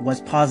that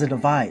was Positive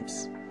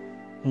Vibes.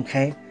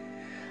 Okay?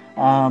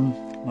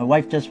 My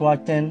wife just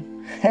walked in.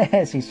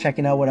 She's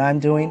checking out what I'm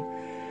doing.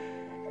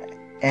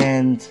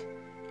 And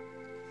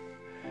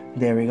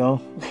there we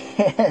go.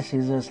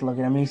 She's just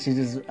looking at me. She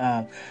just,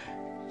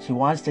 she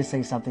wants to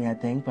say something, I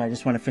think, but I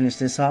just want to finish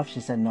this off. She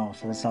said no,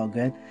 so that's all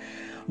good.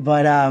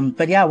 But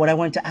yeah, what I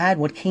wanted to add,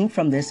 what came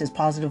from this is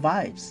Positive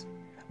Vibes.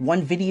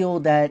 One video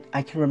that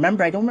I can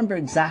remember, I don't remember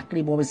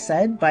exactly what was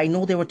said, but I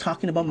know they were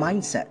talking about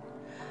mindset.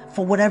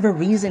 For whatever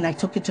reason, I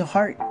took it to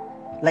heart.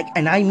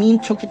 And I mean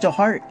took it to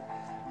heart.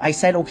 I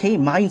said, okay,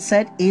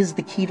 mindset is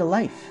the key to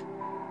life.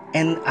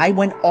 And I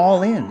went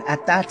all in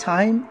at that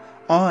time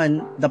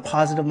on the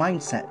positive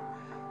mindset.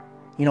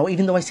 You know,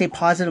 even though I say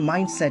positive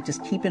mindset,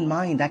 just keep in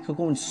mind that could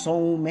go in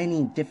so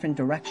many different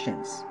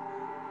directions.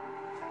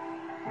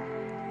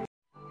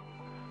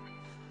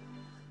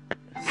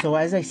 So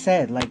as I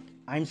said,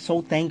 I'm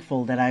so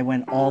thankful that I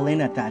went all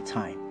in at that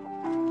time.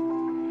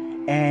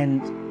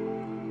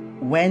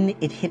 And when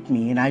it hit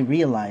me and I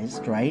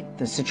realized, right,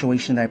 the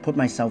situation that I put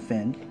myself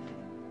in,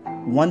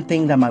 one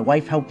thing that my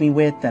wife helped me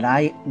with that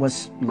I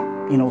was,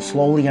 you know,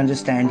 slowly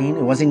understanding,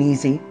 it wasn't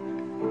easy,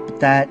 but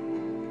that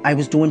I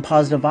was doing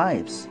Positive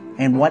Vibes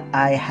and what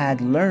I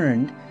had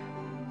learned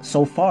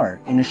so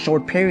far in a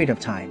short period of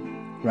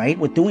time, right,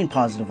 with doing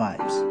Positive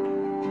Vibes.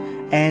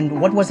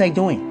 And what was I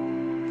doing?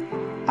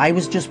 I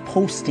was just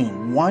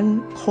posting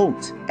one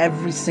quote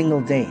every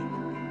single day.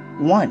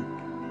 One.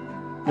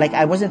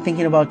 I wasn't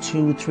thinking about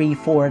 2, 3,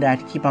 4 that I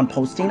had to keep on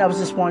posting. I was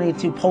just wanting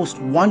to post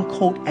one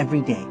quote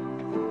every day.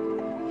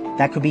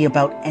 That could be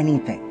about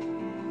anything.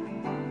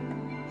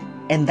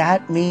 And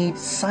that made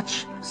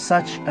such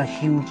a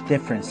huge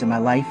difference in my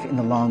life in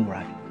the long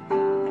run.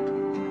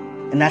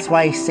 And that's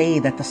why I say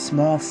that the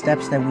small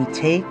steps that we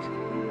take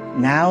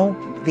now,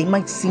 they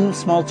might seem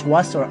small to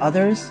us or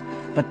others,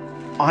 but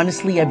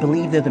honestly, I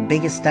believe they're the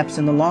biggest steps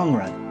in the long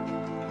run.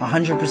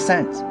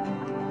 100%.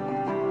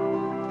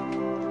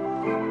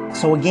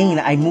 So again,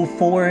 I moved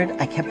forward.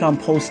 I kept on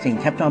posting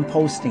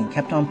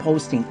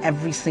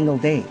every single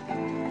day.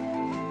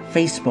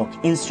 Facebook,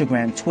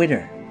 Instagram,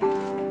 Twitter.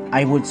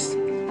 I would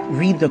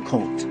read the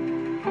quote,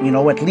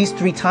 at least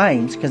 3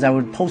 times, because I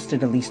would post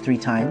it at least 3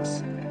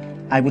 times.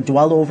 I would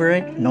dwell over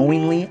it,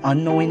 knowingly,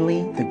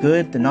 unknowingly, the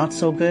good, the not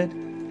so good.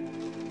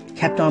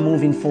 Kept on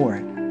moving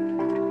forward,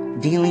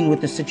 dealing with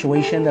the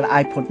situation that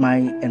I put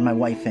my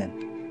wife in.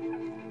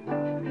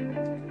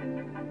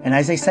 And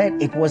as I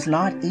said, it was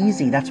not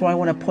easy. That's what I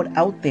want to put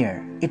out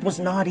there. It was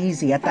not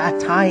easy. At that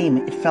time,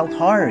 it felt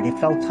hard. It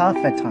felt tough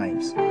at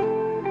times.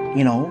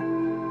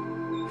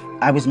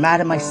 I was mad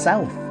at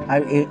myself.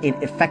 It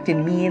affected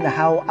me and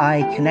how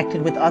I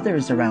connected with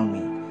others around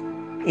me.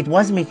 It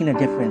was making a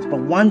difference.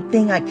 But one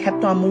thing I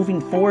kept on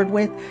moving forward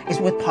with is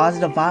with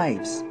positive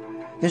vibes.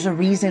 There's a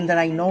reason that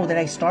I know that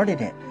I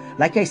started it.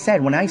 Like I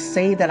said, when I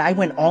say that I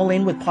went all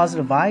in with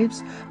positive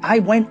vibes, I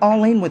went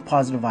all in with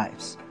positive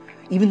vibes.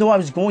 Even though I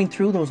was going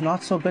through those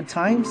not so good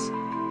times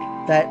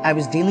that I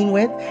was dealing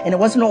with. And it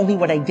wasn't only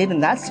what I did in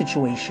that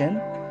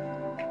situation.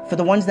 For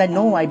the ones that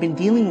know, I've been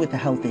dealing with the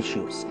health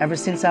issues ever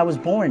since I was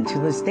born to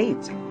this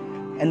date.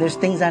 And there's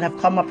things that have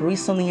come up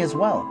recently as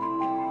well.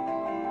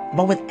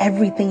 But with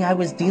everything I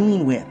was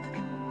dealing with,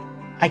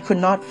 I could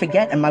not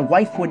forget, and my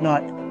wife would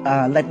not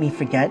let me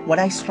forget what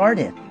I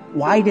started.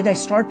 Why did I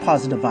start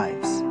Positive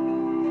Vibes?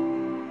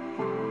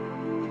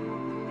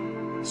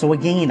 So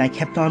again, I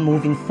kept on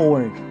moving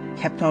forward.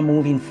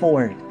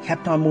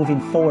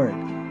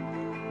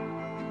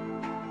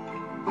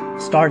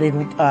 Started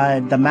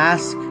the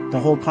mask, the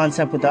whole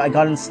concept with I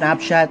got on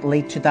Snapchat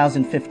late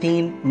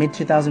 2015, mid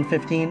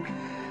 2015.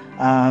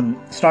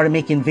 Started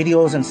making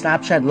videos on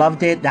Snapchat,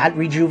 loved it. That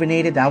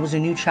rejuvenated. That was a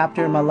new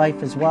chapter in my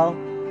life as well.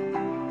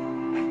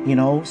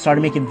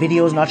 Started making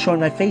videos, not showing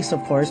my face,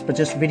 of course, but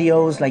just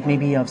videos like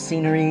maybe of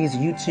sceneries,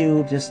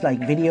 YouTube, just like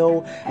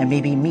video, and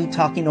maybe me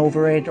talking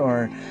over it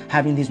or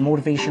having these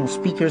motivational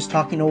speakers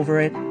talking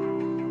over it.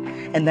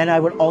 And then I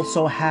would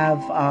also have,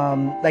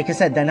 like I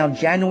said, then on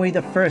January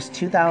the 1st,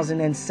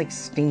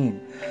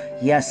 2016.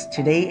 Yes,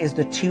 today is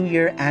the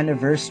 2-year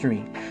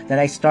anniversary that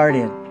I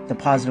started the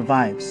Positive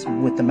Vibes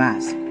with the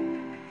mask.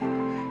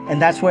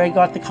 And that's where I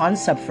got the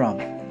concept from.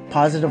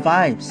 Positive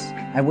vibes.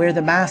 I wear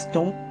the mask,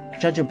 don't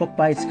judge a book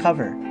by its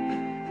cover.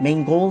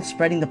 Main goal,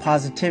 spreading the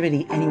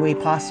positivity any way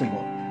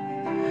possible.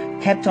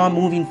 Kept on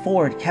moving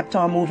forward.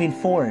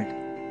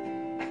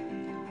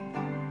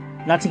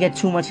 Not to get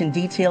too much in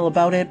detail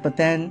about it, but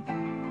then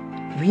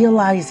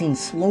realizing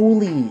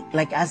slowly,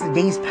 like as the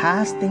days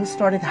passed, things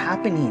started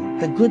happening.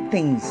 The good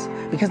things.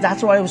 Because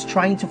that's what I was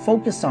trying to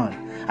focus on.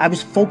 I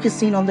was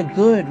focusing on the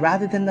good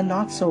rather than the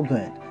not so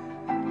good.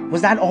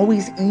 Was that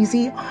always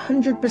easy?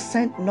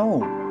 100%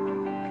 no.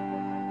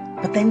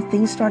 But then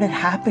things started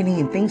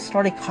happening. Things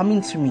started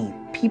coming to me.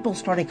 People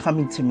started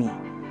coming to me.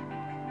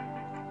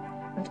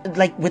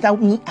 Like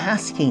without me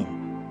asking.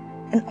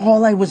 And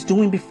all I was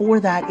doing before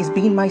that is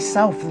being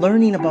myself,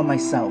 learning about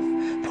myself,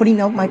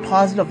 putting out my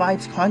Positive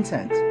Vibes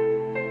content.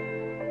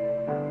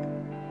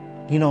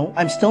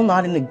 I'm still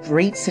not in a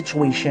great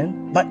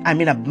situation, but I'm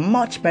in a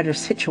much better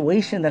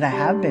situation that I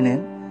have been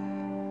in.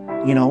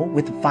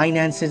 With the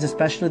finances,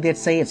 especially, they'd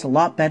say it's a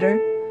lot better.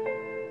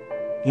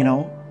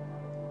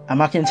 I'm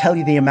not going to tell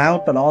you the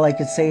amount, but all I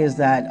could say is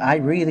that I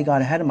really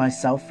got ahead of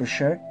myself for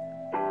sure.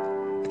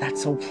 But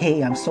that's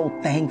okay. I'm so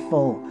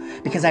thankful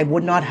because I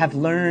would not have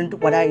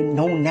learned what I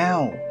know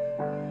now.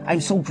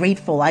 I'm so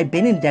grateful. I've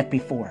been in debt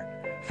before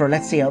for,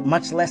 let's say, a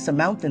much less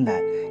amount than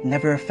that. It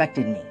never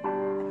affected me.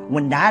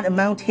 When that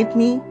amount hit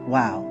me,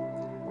 wow,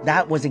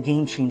 that was a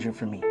game changer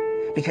for me.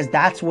 Because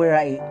that's where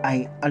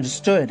I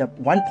understood at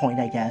one point,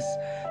 I guess,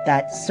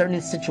 that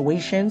certain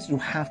situations, you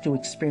have to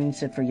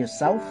experience it for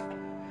yourself.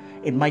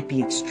 It might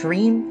be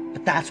extreme,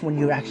 but that's when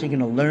you're actually going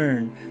to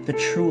learn the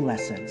true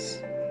lessons.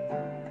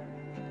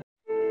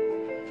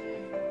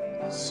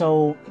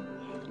 So,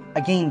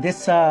 again,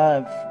 this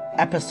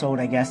episode,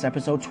 I guess,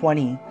 episode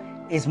 20,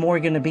 is more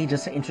going to be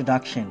just an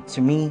introduction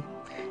to me,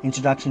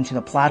 introduction to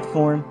the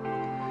platform.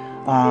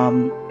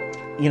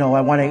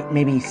 I want to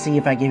maybe see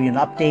if I give you an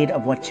update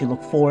of what to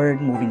look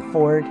forward, moving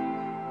forward.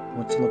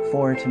 What to look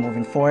forward to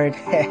moving forward.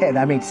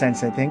 That makes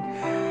sense, I think.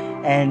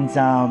 And,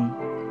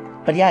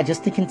 but yeah,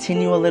 just to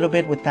continue a little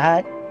bit with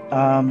that,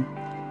 then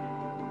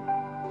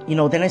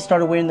I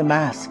started wearing the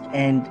mask,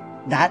 and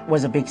that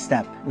was a big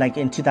step. Like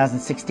in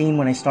 2016,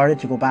 when I started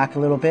to go back a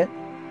little bit,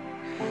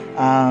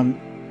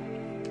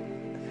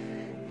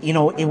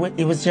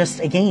 it was just,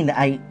 again,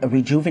 I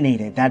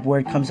rejuvenated. That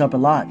word comes up a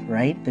lot,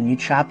 right? The new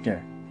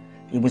chapter.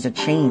 It was a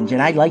change,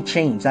 and I like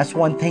change. That's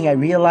one thing I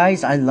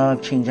realized. I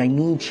love change. I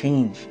need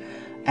change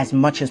as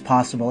much as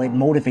possible. It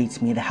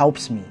motivates me. It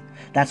helps me.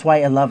 That's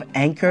why I love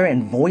Anchor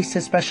and Voice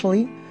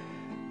especially.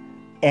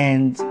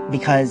 And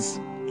because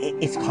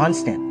it's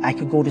constant. I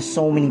could go to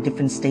so many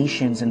different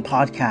stations and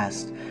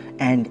podcasts,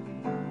 and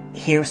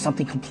hear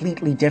something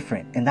completely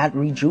different, and that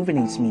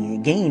rejuvenates me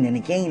again and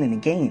again and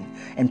again,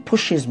 and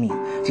pushes me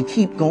to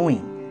keep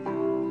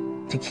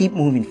going, to keep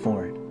moving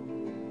forward.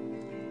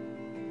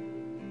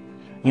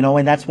 You know,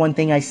 and that's one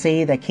thing I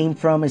say that came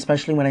from,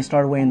 especially when I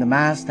started wearing the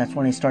mask, that's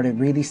when I started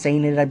really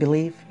saying it, I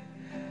believe.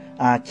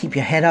 Keep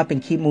your head up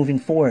and keep moving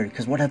forward,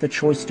 because what other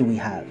choice do we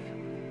have?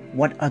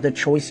 What other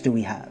choice do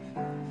we have?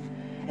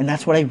 And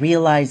that's what I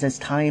realized as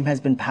time has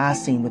been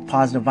passing with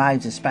Positive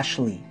Vibes,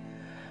 especially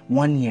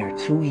 1 year,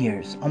 2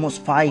 years,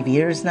 almost 5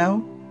 years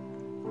now,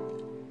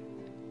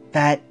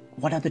 that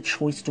what other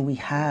choice do we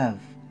have?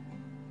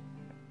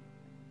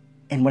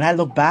 And when I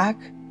look back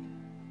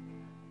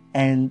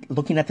and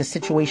looking at the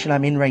situation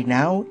I'm in right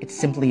now, it's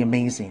simply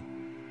amazing.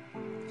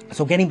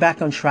 So getting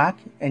back on track,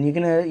 and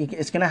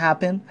it's gonna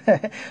happen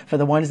for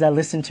the ones that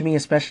listen to me,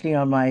 especially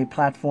on my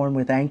platform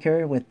with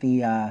Anchor, with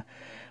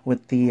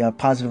the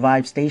Positive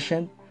Vibes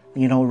station.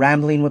 You know,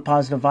 rambling with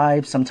Positive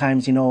Vibes.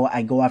 Sometimes, you know,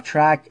 I go off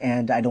track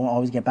and I don't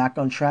always get back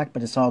on track,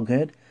 but it's all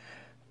good.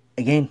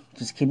 Again,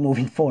 just keep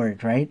moving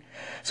forward, right?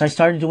 So I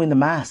started doing the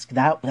mask.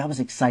 That was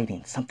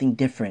exciting, something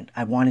different.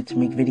 I wanted to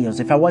make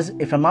videos.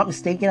 If I'm not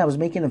mistaken, I was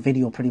making a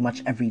video pretty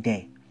much every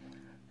day,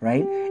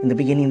 right? In the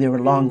beginning, they were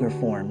longer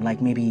form,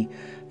 like maybe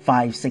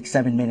 5, 6,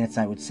 7 minutes,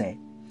 I would say.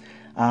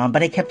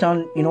 But I kept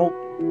on, you know,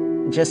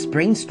 just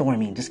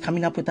brainstorming, just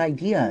coming up with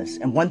ideas.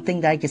 And one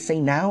thing that I could say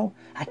now,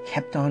 I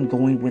kept on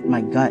going with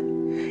my gut.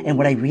 And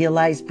what I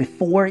realized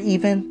before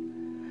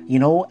even, you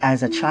know,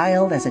 as a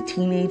child, as a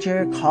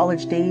teenager,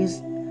 college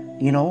days,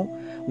 you know,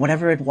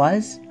 whatever it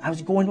was, I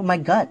was going with my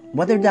gut.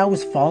 Whether that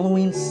was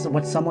following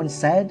what someone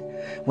said,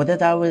 whether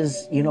that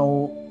was, you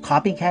know,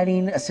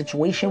 copycatting a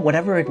situation,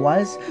 whatever it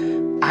was,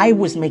 I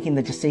was making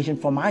the decision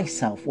for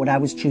myself, what I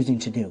was choosing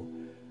to do.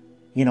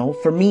 You know,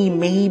 for me,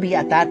 maybe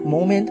at that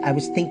moment, I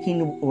was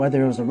thinking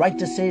whether it was the right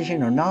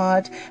decision or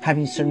not,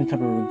 having certain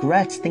type of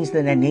regrets, things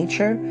of that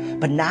nature.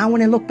 But now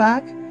when I look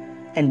back,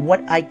 and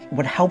what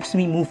helps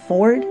me move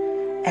forward,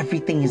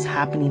 everything is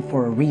happening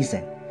for a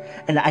reason.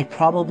 And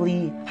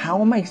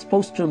how am I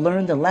supposed to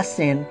learn the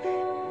lesson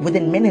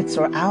within minutes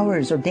or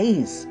hours or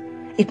days?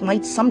 It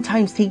might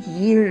sometimes take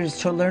years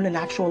to learn an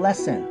actual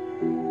lesson.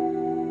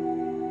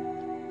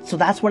 So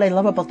that's what I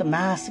love about the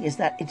mask, is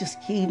that it just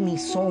gave me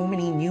so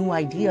many new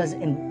ideas.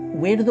 And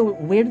where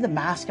did the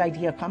mask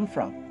idea come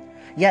from?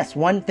 Yes,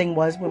 one thing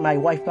was when my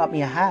wife got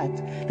me a hat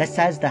that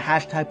says the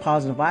hashtag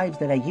Positive Vibes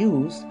that I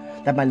use,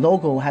 that my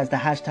logo has the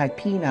hashtag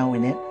P now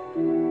in it,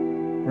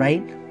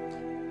 right?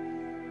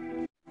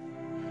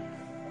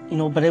 You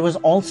know, but it was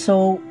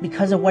also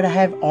because of what I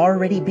have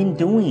already been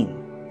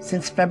doing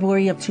since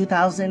February of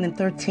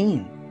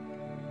 2013.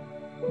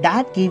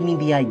 That gave me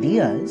the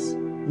ideas,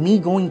 me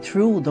going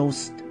through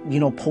those, you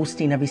know,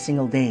 posting every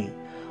single day,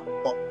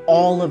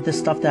 all of the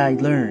stuff that I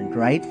learned,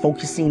 right?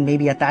 Focusing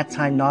maybe at that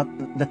time, not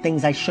the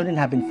things I shouldn't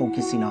have been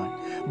focusing on.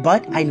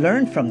 But I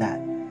learned from that.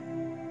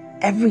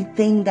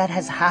 Everything that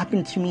has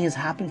happened to me has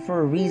happened for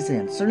a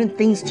reason. Certain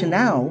things to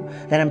now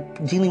that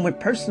I'm dealing with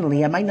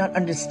personally, I might not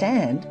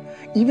understand,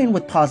 even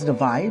with Positive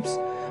Vibes,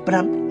 but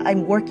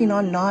I'm working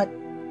on not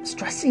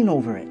stressing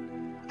over it.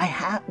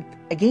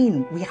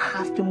 We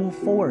have to move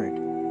forward.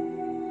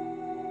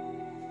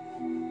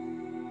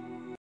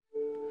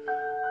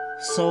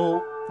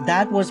 So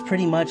that was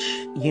pretty much,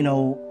 you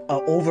know,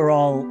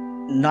 overall,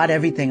 not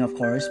everything, of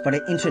course, but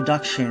an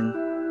introduction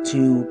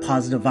to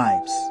Positive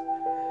Vibes.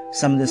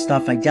 Some of the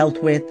stuff I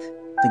dealt with,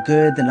 the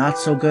good, the not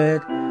so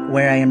good,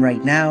 where I am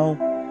right now,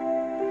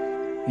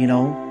 you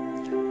know.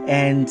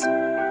 And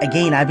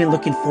again, I've been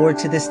looking forward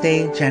to this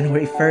day,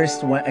 January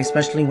 1st,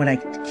 especially when I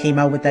came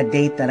out with that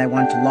date that I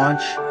wanted to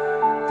launch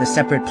the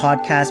separate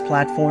podcast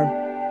platform,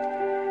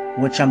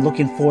 which I'm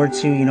looking forward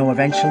to, you know,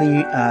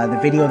 eventually, the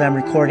video that I'm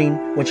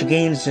recording, which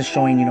again is just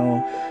showing, you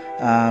know,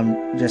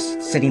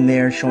 just sitting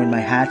there showing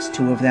my hats,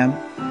 2 of them.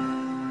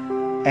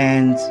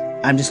 And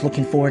I'm just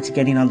looking forward to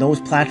getting on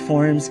those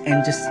platforms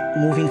and just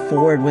moving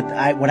forward with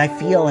what I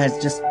feel as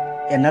just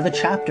another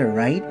chapter,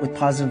 right? With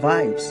Positive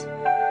Vibes.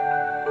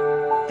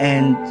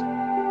 And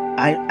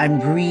I'm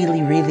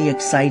really, really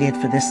excited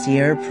for this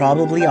year.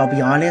 Probably, I'll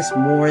be honest,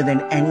 more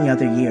than any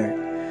other year.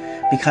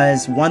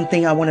 Because one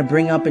thing I want to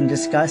bring up and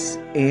discuss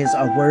is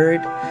a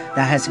word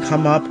that has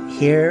come up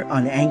here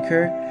on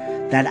Anchor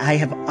that I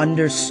have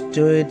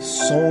understood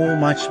so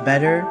much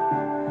better,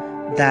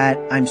 that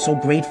I'm so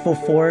grateful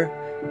for,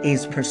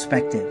 is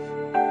perspective.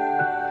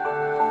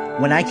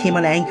 When I came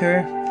on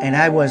Anchor and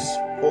I was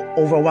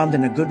overwhelmed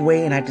in a good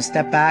way and I had to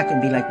step back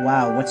and be like,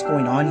 wow, what's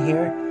going on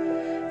here?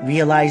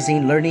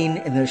 Realizing, learning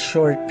in a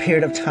short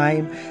period of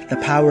time, the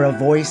power of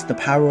voice, the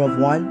power of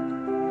one.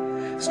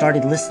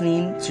 Started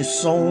listening to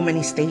so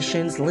many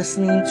stations,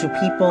 listening to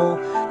people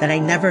that I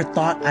never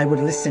thought I would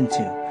listen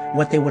to,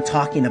 what they were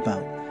talking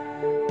about.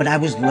 But I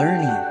was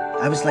learning.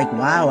 I was like,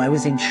 wow, I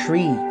was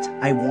intrigued.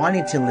 I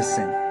wanted to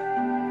listen.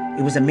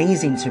 It was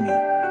amazing to me.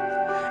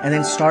 And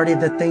then started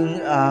the thing,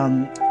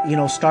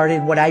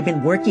 started what I've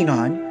been working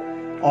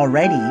on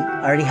already.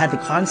 I already had the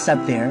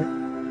concept there,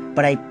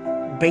 but I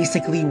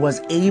basically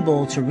was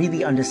able to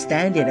really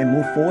understand it and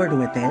move forward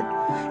with it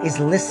is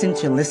listen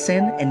to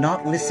listen and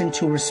not listen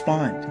to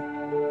respond.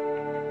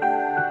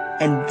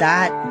 And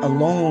that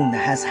alone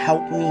has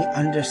helped me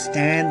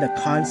understand the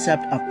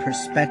concept of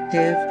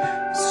perspective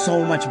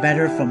so much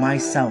better for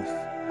myself.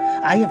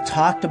 I have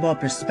talked about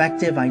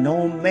perspective, I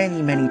know,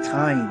 many, many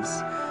times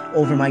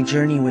over my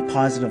journey with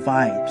Positive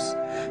Vibes.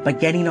 But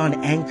getting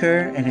on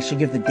Anchor, and I should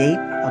give the date,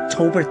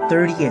 October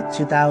 30th,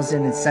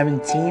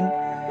 2017,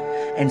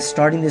 and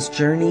starting this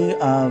journey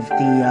of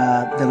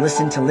the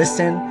listen to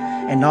listen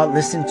and not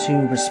listen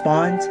to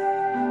respond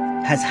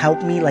has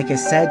helped me, like I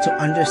said, to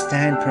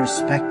understand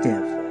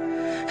perspective.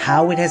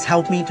 How it has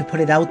helped me to put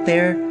it out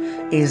there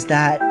is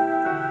that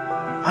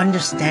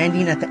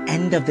understanding at the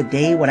end of the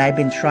day what I've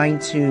been trying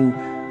to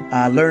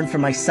learn for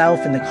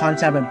myself and the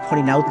content I'm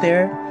putting out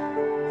there,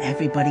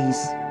 everybody's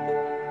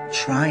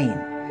trying.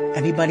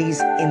 Everybody's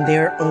in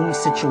their own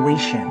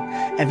situation.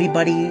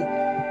 Everybody's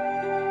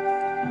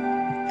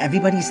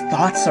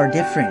thoughts are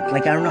different.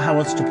 Like, I don't know how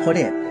else to put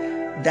it.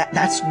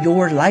 That's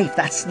your life.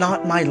 That's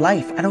not my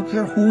life. I don't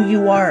care who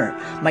you are.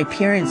 My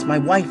parents, my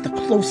wife, the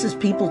closest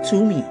people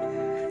to me.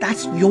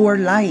 That's your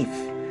life.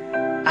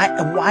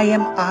 Why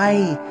am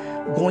I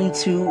going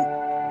to,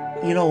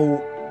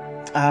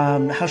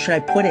 how should I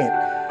put it?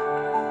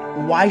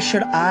 Why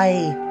should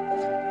I,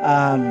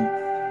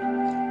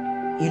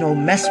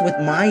 mess with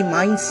my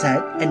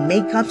mindset and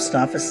make up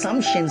stuff,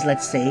 assumptions,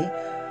 let's say,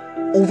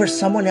 over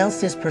someone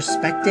else's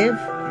perspective?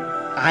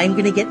 I'm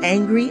going to get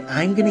angry,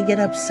 I'm going to get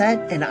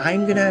upset, and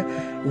I'm going to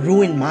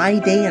ruin my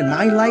day and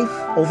my life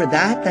over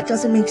that? That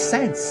doesn't make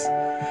sense.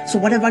 So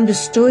what I've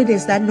understood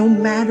is that no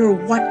matter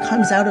what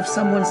comes out of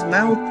someone's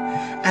mouth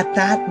at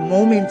that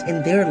moment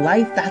in their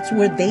life, that's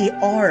where they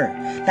are.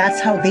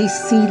 That's how they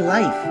see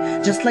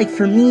life. Just like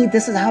for me,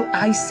 this is how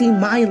I see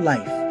my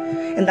life.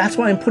 And that's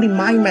why I'm putting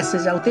my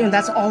message out there, and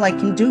that's all I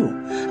can do.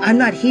 I'm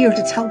not here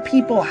to tell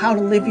people how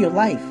to live your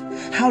life,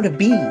 how to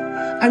be.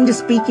 I'm just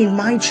speaking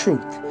my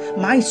truth,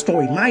 my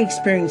story, my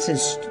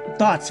experiences,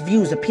 thoughts,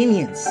 views,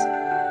 opinions.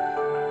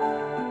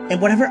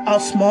 And whatever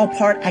small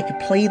part I could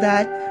play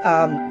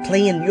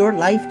in your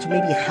life to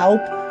maybe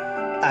help,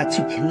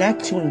 to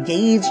connect, to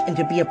engage, and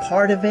to be a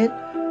part of it,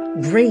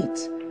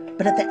 great.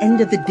 But at the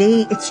end of the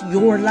day, it's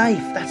your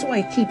life. That's why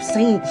I keep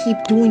saying, keep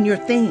doing your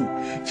thing.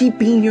 Keep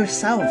being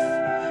yourself.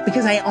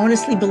 Because I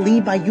honestly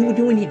believe by you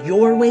doing it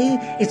your way,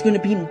 it's going to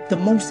be the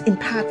most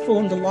impactful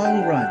in the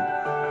long run.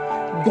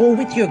 Go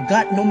with your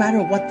gut no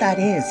matter what that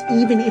is.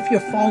 Even if you're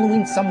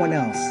following someone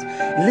else,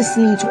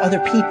 listening to other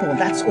people,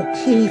 that's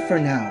okay for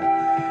now.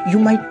 You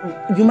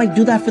might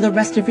do that for the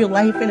rest of your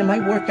life and it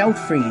might work out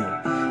for you.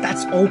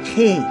 That's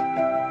okay.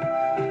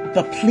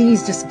 But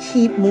please just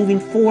keep moving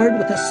forward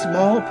with a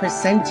small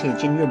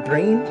percentage in your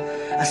brain,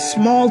 a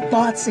small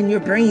thoughts in your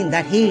brain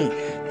that, hey,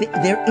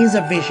 there is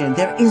a vision,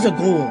 there is a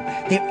goal,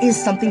 there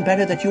is something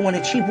better that you want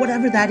to achieve,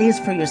 whatever that is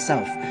for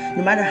yourself.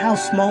 No matter how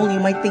small you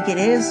might think it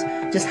is,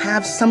 just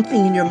have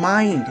something in your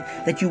mind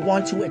that you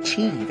want to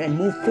achieve and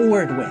move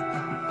forward with.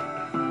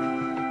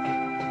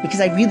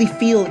 Because I really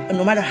feel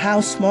no matter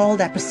how small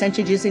that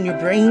percentage is in your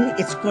brain,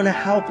 it's going to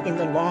help in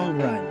the long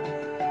run.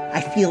 I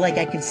feel like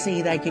I can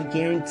say that I can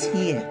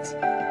guarantee it.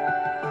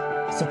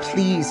 So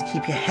please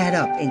keep your head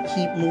up and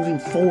keep moving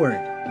forward.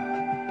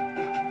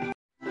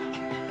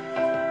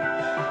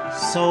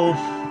 So,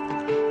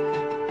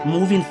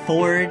 moving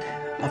forward,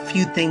 a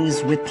few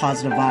things with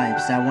Positive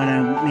Vibes I want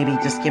to maybe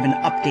just give an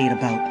update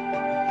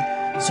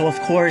about. So, of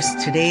course,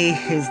 today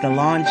is the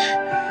launch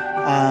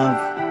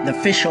of, the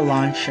official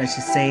launch, I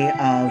should say,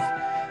 of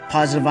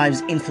Positive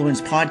Vibes Influence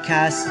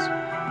Podcast.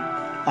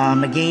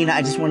 Again,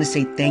 I just want to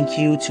say thank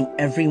you to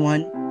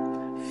everyone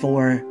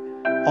for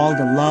all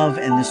the love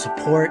and the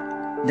support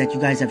that you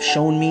guys have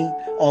shown me,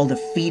 all the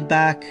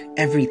feedback,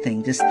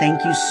 everything. Just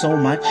thank you so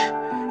much.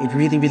 It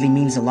really, really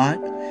means a lot.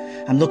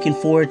 I'm looking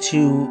forward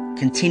to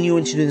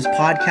continuing to do this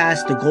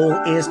podcast. The goal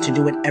is to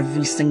do it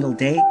every single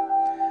day.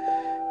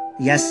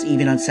 Yes,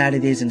 even on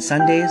Saturdays and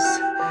Sundays.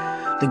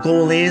 The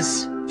goal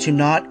is to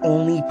not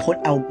only put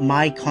out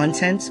my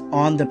content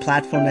on the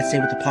platform, let's say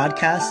with the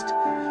podcast,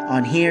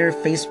 on here,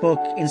 Facebook,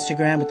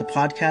 Instagram, with the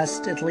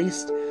podcast at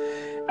least.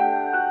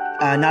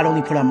 Not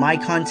only put on my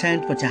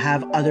content, but to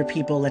have other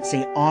people, let's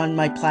say, on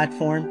my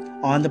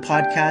platform, on the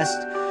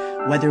podcast.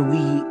 Whether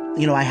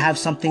I have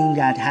something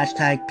at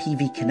hashtag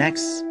PV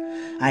Connects.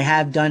 I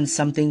have done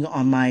something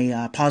on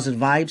my Positive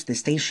Vibes, the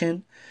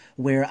station,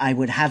 where I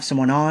would have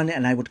someone on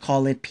and I would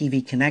call it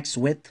PV Connects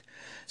with.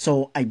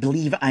 So I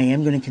believe I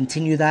am going to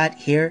continue that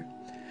here.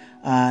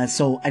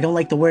 So I don't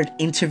like the word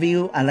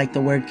interview. I like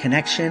the word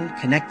connection,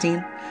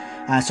 connecting.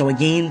 So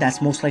again,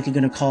 that's most likely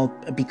going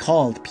to be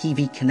called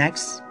PV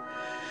Connects.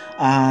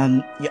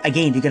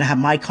 Again, you're going to have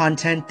my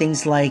content.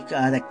 Things like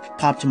that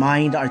pop to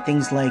mind are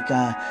things like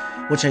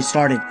which I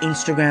started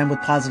Instagram with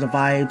Positive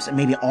Vibes, and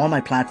maybe all my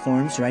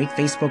platforms, right?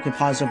 Facebook with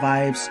Positive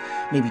Vibes,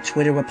 maybe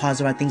Twitter with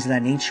Positive Vibes, things of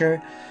that nature.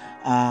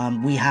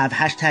 We have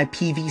hashtag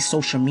PV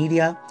social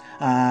media,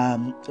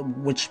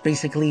 which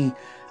basically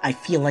I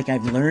feel like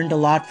I've learned a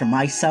lot for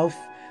myself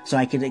so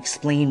I could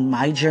explain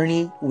my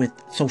journey with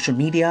social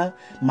media,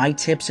 my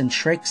tips and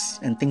tricks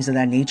and things of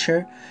that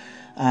nature.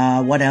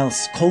 What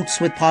else? Quotes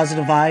with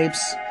positive vibes.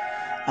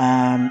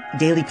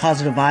 Daily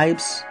Positive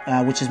Vibes,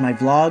 which is my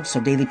vlog, so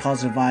Daily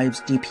Positive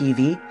Vibes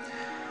DPV.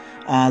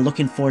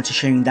 Looking forward to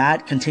sharing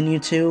that. Continue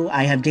to.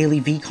 I have daily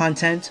V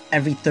content.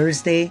 Every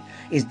Thursday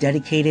is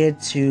dedicated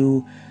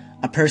to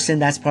a person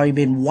that's probably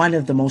been one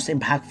of the most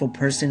impactful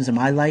persons in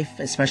my life,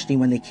 especially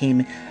when they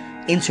came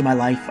into my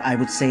life, I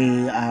would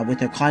say, with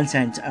their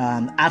content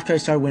after I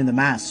started wearing the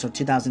mask, so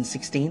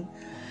 2016.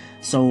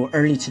 So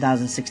early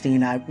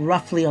 2016, I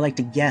like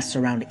to guess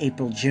around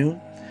April, June.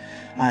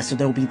 So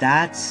there will be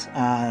that.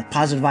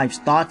 Positive Vibes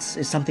Thoughts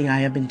is something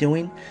I have been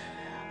doing.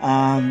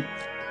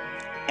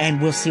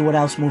 And we'll see what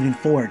else moving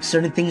forward.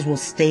 Certain things will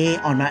stay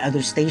on my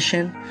other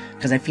station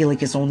because I feel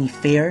like it's only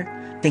fair.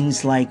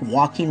 Things like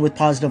walking with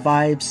positive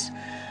vibes,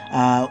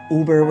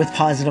 Uber with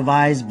positive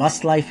vibes,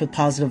 bus life with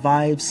positive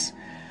vibes.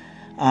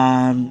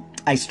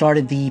 I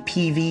started the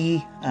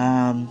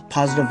PV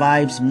Positive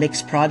Vibes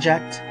Mix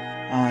project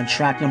on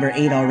track number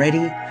 8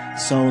 already.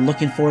 So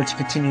looking forward to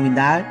continuing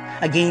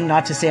that. Again,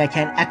 not to say I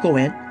can't echo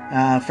it.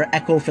 For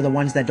echo, for the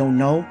ones that don't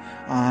know,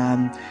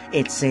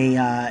 it's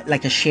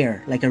like a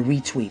share, like a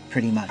retweet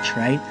pretty much,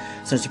 right?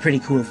 So it's a pretty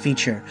cool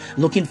feature.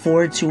 Looking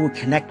forward to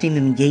connecting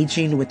and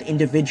engaging with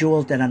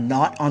individuals that are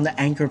not on the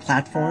Anchor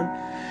platform.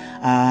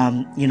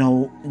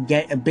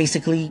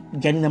 Basically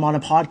getting them on a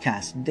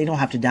podcast. They don't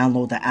have to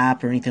download the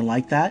app or anything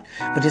like that,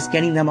 but just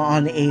getting them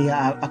on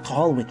a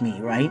call with me,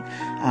 right?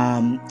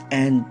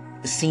 And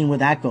seeing where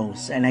that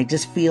goes. And I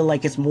just feel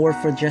like it's more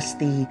for just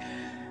the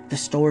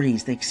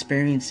stories, the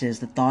experiences,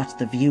 the thoughts,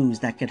 the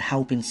views that could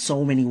help in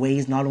so many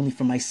ways, not only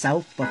for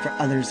myself, but for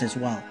others as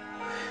well.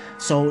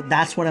 So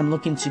that's what I'm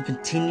looking to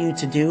continue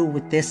to do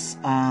with this,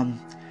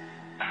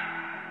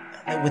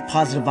 with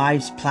Positive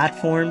Vibes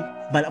platform.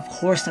 But of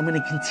course, I'm going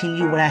to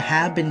continue what I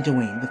have been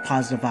doing with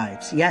Positive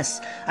Vibes. Yes,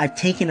 I've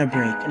taken a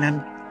break, and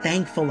I'm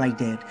thankful I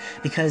did,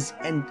 because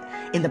in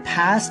the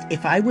past,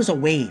 if I was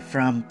away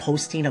from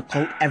posting a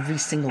quote every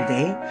single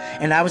day,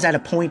 and I was at a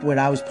point where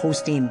I was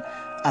posting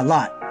a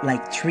lot,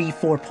 like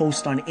 3-4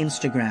 posts on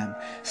Instagram,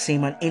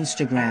 same on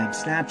Instagram,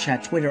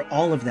 Snapchat, Twitter,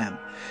 all of them.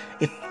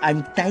 If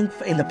I'm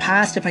thankful, in the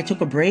past, if I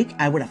took a break,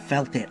 I would have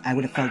felt it. I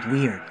would have felt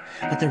weird.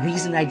 But the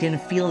reason I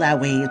didn't feel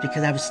that way is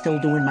because I was still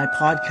doing my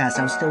podcast.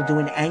 I was still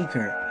doing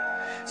Anchor.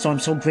 So I'm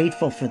so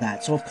grateful for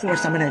that. So of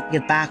course, I'm going to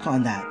get back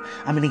on that.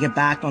 I'm going to get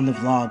back on the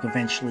vlog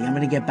eventually. I'm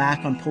going to get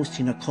back on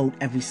posting a quote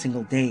every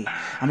single day.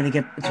 I'm going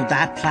to get to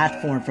that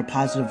platform for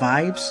Positive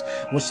Vibes,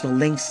 which the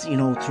links,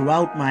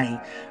 throughout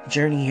my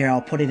journey here,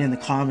 I'll put it in the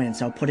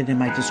comments. I'll put it in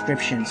my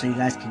description so you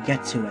guys can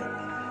get to it.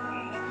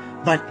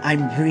 But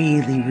I'm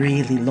really,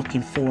 really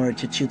looking forward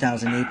to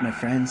 2008, my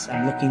friends.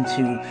 I'm looking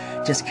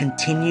to just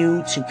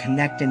continue to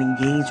connect and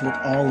engage with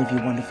all of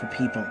you wonderful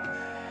people.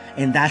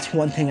 And that's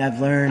one thing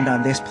I've learned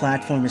on this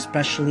platform,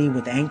 especially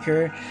with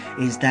Anchor,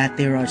 is that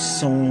there are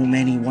so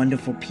many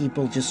wonderful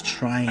people just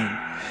trying.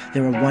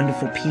 There are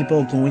wonderful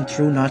people going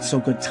through not so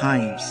good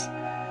times.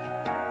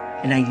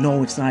 And I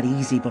know it's not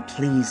easy, but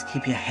please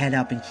keep your head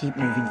up and keep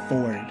moving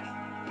forward.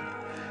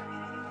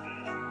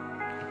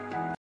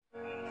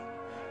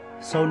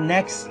 So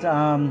next,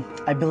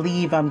 I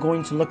believe I'm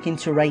going to look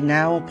into right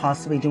now,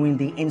 possibly doing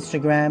the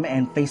Instagram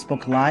and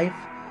Facebook Live.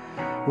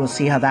 We'll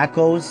see how that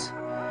goes.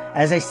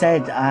 As I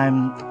said,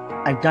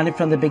 I've done it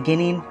from the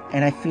beginning,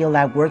 and I feel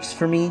that works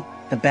for me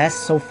the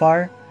best so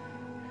far,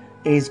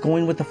 is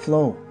going with the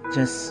flow.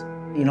 Just,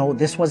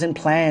 this wasn't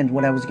planned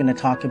what I was going to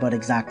talk about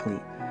exactly.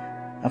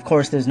 Of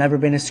course, there's never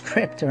been a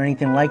script or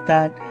anything like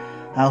that.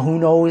 Who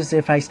knows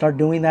if I start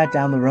doing that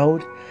down the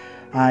road,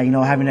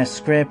 having a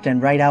script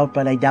and write out,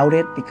 but I doubt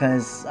it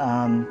because,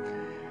 I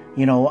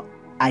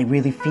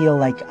really feel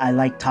like I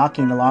like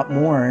talking a lot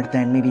more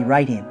than maybe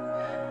writing.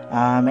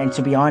 And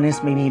to be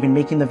honest, maybe even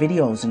making the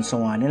videos and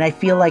so on. And I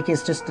feel like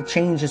it's just a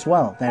change as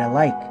well that I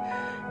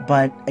like.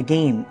 But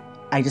again,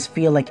 I just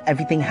feel like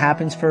everything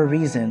happens for a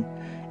reason.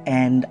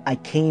 And I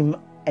came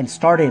and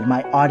started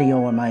my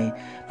audio and my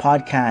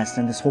podcast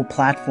and this whole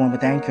platform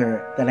with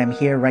Anchor that I'm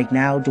here right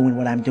now doing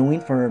what I'm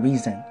doing for a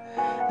reason.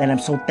 That I'm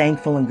so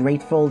thankful and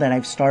grateful that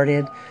I've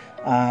started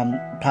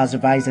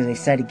Positive Vibes, as I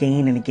said,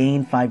 again and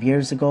again 5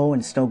 years ago,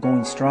 and still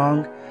going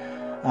strong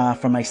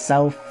for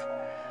myself.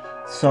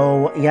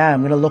 So yeah,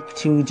 I'm going to look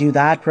to do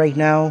that right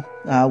now.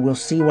 We'll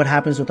see what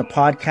happens with the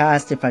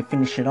podcast if I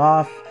finish it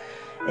off.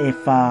 If,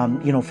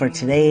 for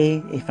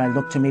today, if I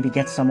look to maybe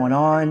get someone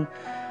on.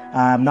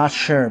 I'm not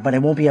sure, but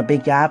it won't be a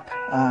big gap.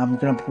 I'm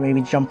going to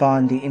maybe jump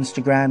on the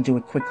Instagram, do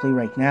it quickly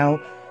right now.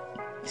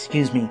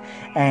 Excuse me.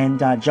 And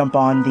jump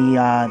on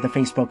the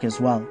Facebook as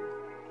well.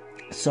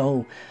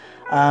 So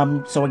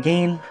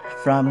again,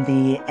 from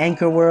the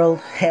Anchor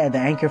world, the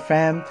Anchor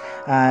fam,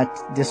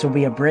 this will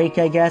be a break,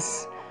 I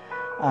guess.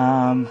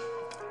 And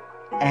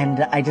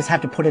I just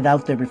have to put it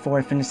out there before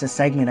I finish this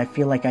segment. I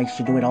feel like I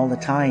should do it all the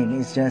time.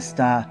 It's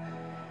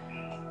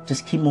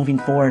just keep moving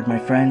forward, my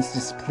friends.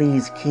 Just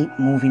please keep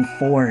moving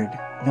forward.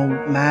 No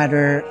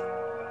matter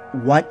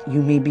what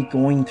you may be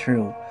going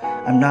through.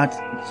 I'm not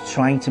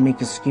trying to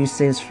make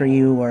excuses for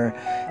you or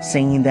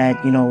saying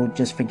that,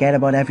 just forget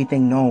about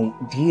everything. No,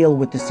 deal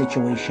with the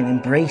situation,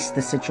 embrace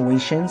the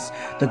situations,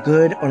 the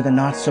good or the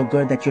not so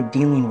good that you're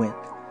dealing with,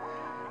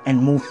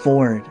 and move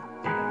forward.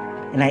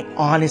 And I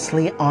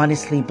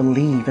honestly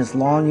believe as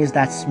long as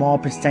that small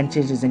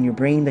percentage is in your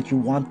brain that you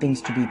want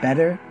things to be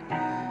better,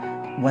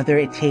 whether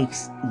it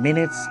takes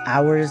minutes,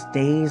 hours,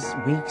 days,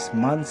 weeks,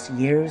 months,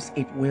 years,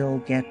 it will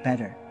get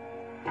better.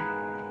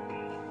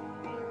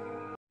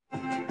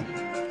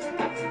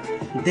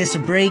 This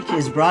break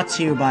is brought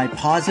to you by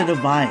Positive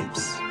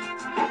Vibes.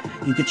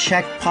 You could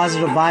check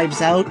Positive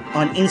Vibes out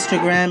on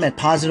Instagram at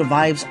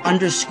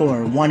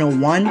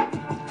positivevibes_101.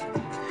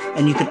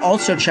 And you can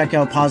also check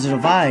out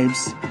Positive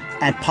Vibes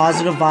at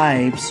Positive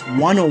Vibes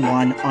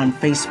 101 on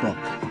Facebook.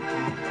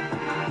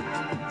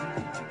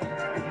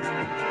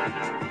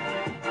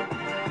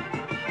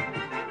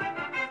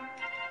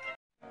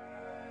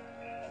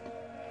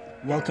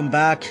 Welcome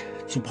back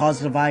to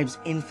Positive Vibes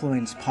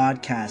Influence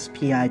Podcast,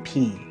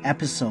 PIP,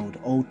 episode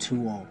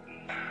 020.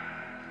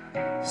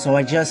 So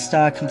I just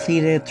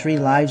completed 3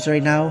 lives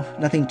right now,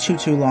 nothing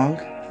too long,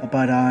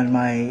 but on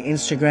my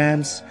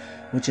Instagrams,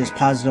 which is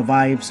Positive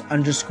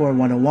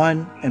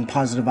Vibes_101 and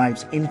Positive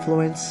Vibes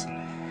Influence.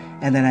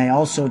 And then I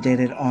also did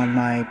it on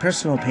my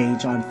personal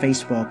page on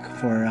Facebook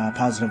for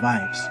Positive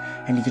Vibes.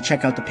 And you can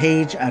check out the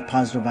page at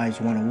Positive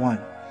Vibes 101.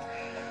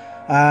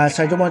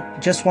 So I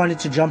just wanted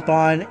to jump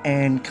on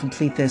and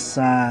complete this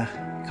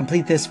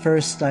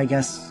first, I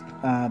guess,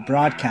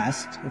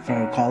 broadcast, if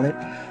I would call it,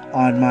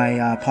 on my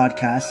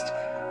podcast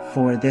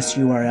for this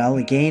URL.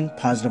 Again,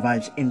 Positive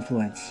Vibes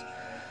Influence.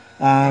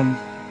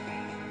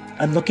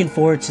 I'm looking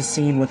forward to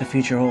seeing what the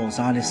future holds,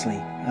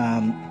 honestly,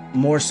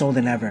 more so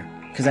than ever.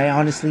 Because I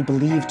honestly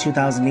believe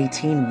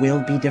 2018 will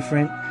be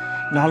different,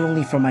 not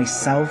only for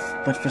myself,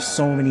 but for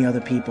so many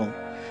other people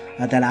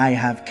that I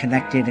have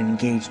connected and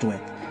engaged with.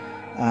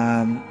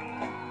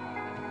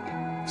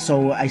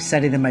 So I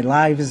said it in my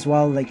live as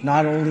well, like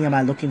not only am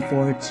I looking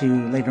forward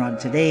to later on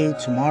today,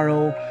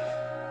 tomorrow,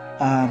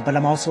 but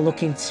I'm also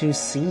looking to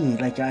see,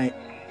 like I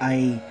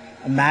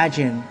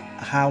imagine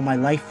how my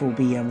life will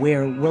be and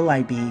where will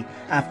I be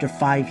after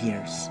 5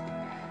 years.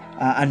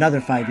 Another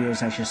 5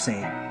 years, I should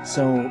say.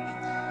 So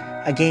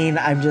again,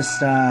 I'm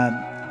just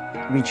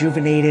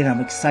rejuvenated, I'm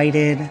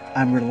excited,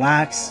 I'm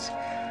relaxed,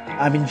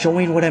 I'm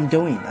enjoying what I'm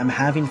doing, I'm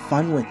having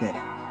fun with it,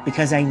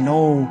 because I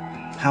know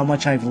how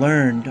much I've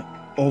learned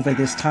over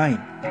this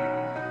time.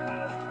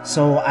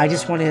 So I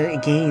just want to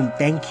again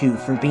thank you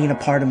for being a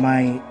part of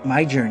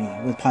my journey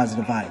with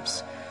Positive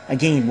Vibes.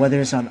 Again,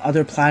 whether it's on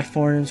other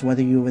platforms,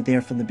 whether you were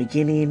there from the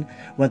beginning,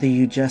 whether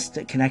you just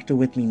connected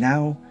with me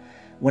now,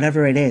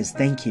 whatever it is,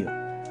 thank you.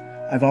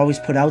 I've always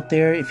put out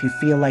there, if you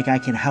feel like I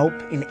can help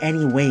in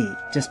any way,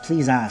 just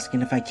please ask,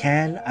 and if I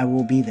can, I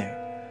will be there.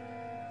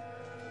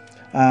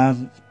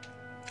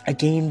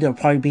 Again, there'll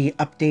probably be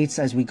updates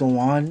as we go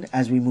on,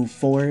 as we move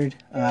forward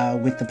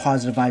with the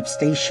Positive Vibes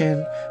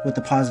station, with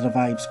the Positive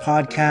Vibes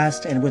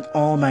podcast, and with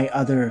all my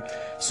other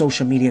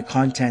social media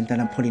content that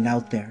I'm putting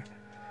out there.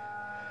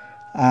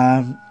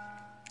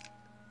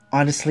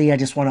 Honestly, I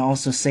just want to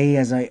also say,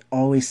 as I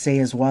always say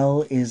as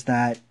well, is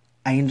that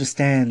I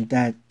understand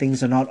that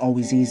things are not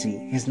always easy.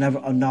 It's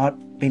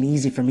not been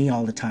easy for me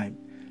all the time.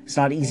 It's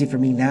not easy for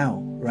me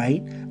now,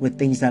 right? With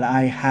things that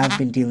I have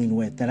been dealing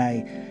with, that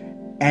I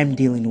am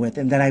dealing with,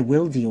 and that I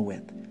will deal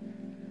with.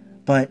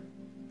 But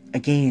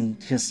again,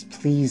 just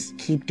please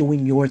keep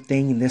doing your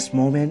thing in this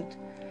moment.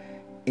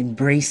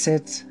 Embrace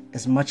it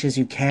as much as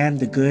you can,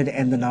 the good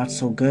and the not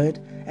so good,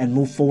 and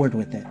move forward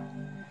with it.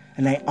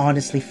 And I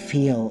honestly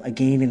feel,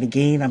 again and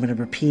again, I'm going to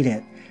repeat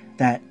it,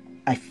 that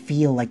I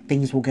feel like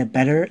things will get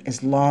better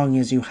as long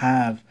as you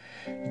have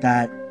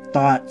that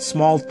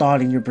small thought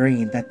in your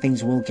brain that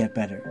things will get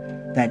better,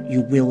 that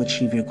you will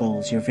achieve your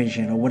goals, your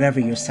vision, or whatever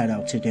you're set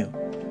out to do.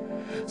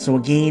 So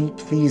again,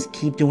 please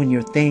keep doing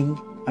your thing.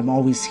 I'm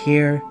always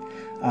here.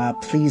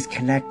 Please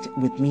connect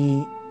with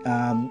me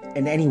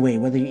in any way,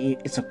 whether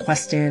it's a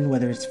question,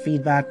 whether it's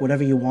feedback,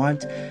 whatever you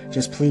want,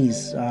 just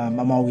please,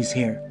 I'm always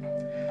here.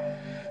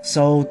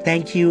 So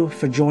thank you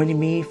for joining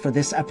me for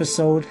this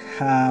episode.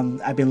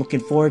 I've been looking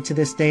forward to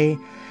this day.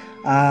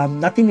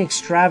 Nothing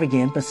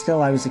extravagant, but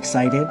still I was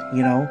excited,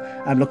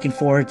 I'm looking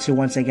forward to,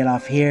 once I get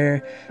off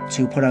here,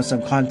 to put out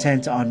some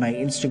content on my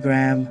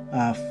Instagram,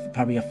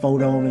 probably a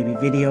photo, maybe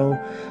video.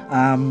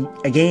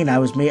 Again,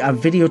 I'm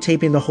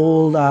videotaping the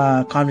whole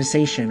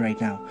conversation right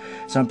now.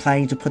 So I'm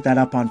planning to put that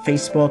up on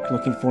Facebook,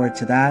 looking forward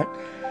to that.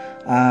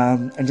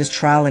 And just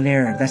trial and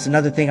error. That's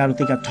another thing I don't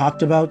think I've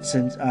talked about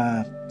since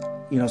I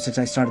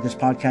started this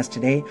podcast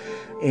today,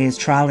 is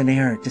trial and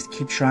error. Just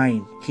keep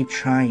trying,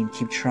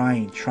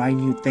 try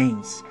new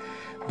things.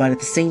 But at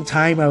the same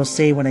time, I will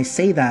say, when I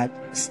say that,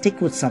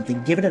 stick with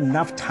something. Give it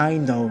enough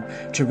time, though,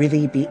 to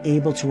really be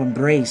able to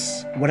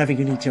embrace whatever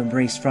you need to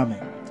embrace from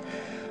it.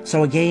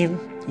 So again,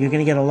 you're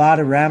going to get a lot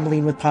of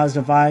rambling with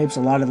Positive Vibes,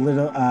 a lot of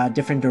little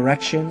different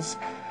directions.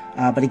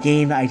 But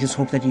again, I just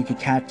hope that you could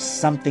catch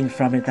something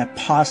from it that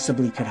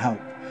possibly could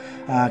help.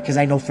 because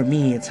I know for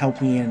me, it's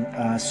helped me in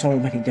so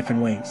many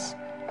different ways.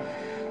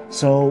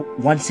 So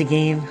once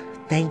again,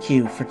 thank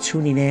you for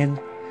tuning in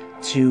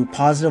to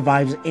Positive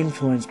Vibes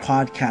Influence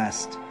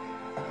Podcast,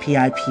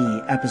 PIP,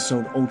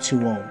 episode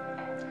 020.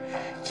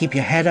 Keep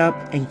your head up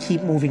and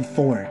keep moving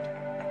forward.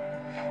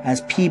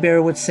 As P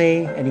Bear would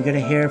say, and you're going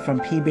to hear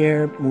from P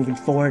Bear moving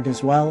forward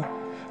as well,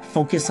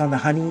 focus on the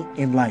honey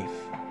in life.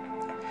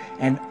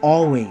 And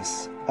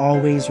always,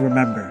 always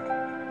remember,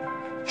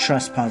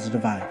 trust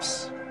positive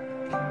vibes.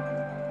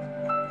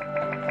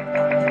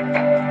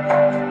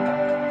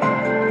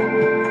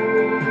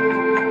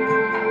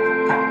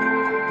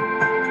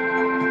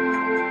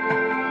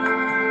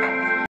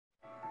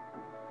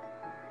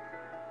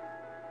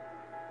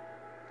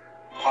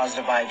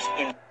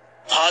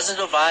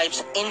 Positive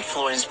Vibes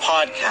Influence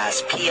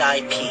Podcast,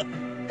 PIP.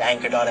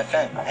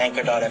 Anchor.fm,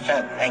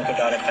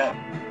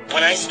 Anchor.fm.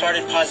 When I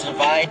started Positive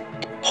Vibe,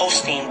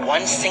 posting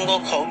one single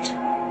quote,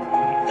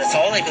 that's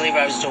all I believe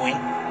I was doing,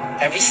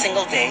 every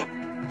single day,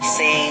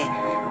 say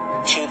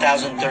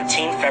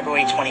 2013,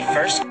 February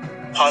 21st,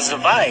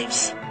 Positive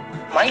Vibes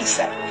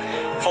mindset.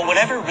 For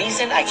whatever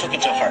reason, I took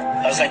it to heart.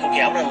 I was like,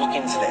 okay, I'm going to look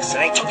into this.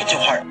 And I took it to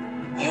heart.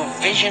 You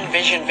vision,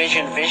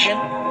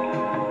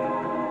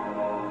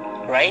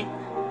 right?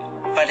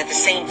 But at the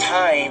same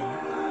time,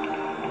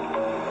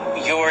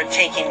 you're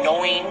taking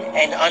knowing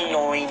and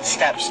unknowing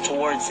steps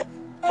towards it.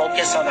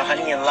 Focus on the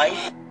honey in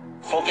life.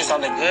 Focus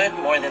on the good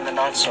more than the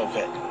not so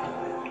good.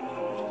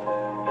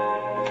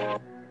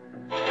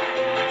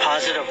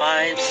 Positive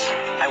vibes.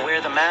 I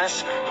wear the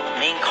mask.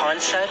 Main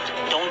concept,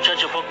 don't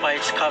judge a book by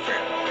its cover.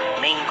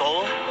 Main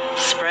goal,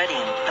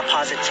 spreading the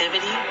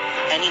positivity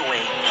any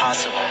way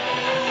possible.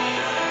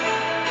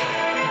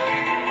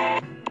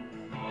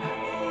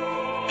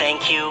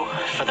 Thank you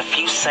for the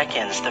few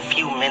seconds, the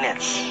few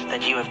minutes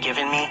that you have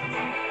given me.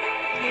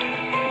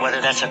 Whether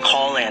that's a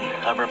call-in,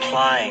 a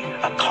reply,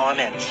 a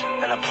comment,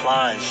 an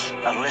applause,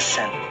 a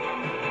listen,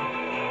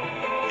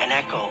 an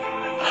echo.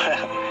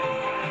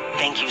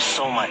 Thank you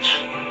so much.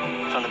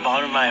 From the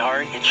bottom of my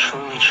heart, it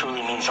truly,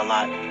 truly means a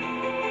lot.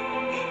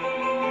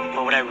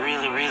 But what I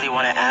really, really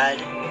want to add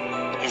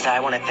is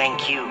I want to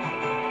thank you,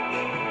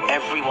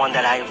 everyone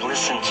that I have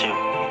listened to,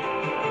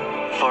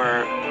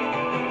 for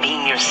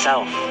being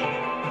yourself,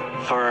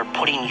 for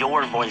putting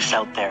your voice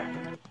out there.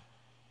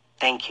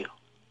 Thank you.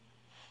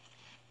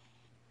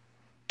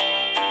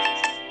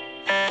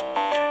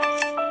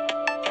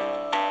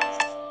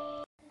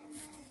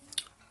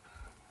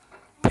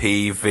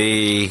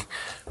 PV,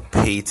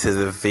 P to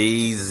the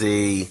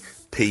VZ,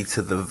 P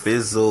to the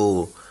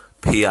Vizzle,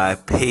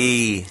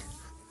 PIP,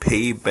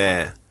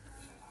 P-Bear.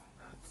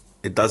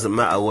 It doesn't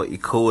matter what you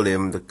call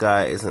him, the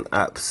guy is an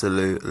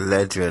absolute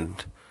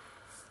legend.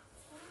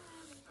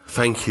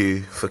 Thank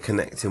you for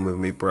connecting with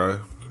me,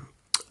 bro.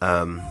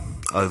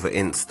 Over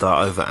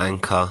Insta, over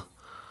Anchor.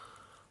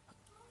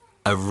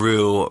 A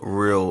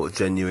real,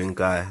 genuine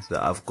guy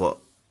that I've got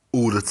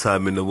all the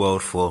time in the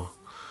world for.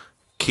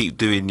 Keep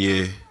doing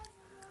you.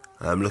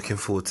 I'm looking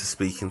forward to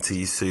speaking to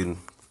you soon.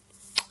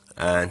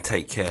 And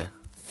take care.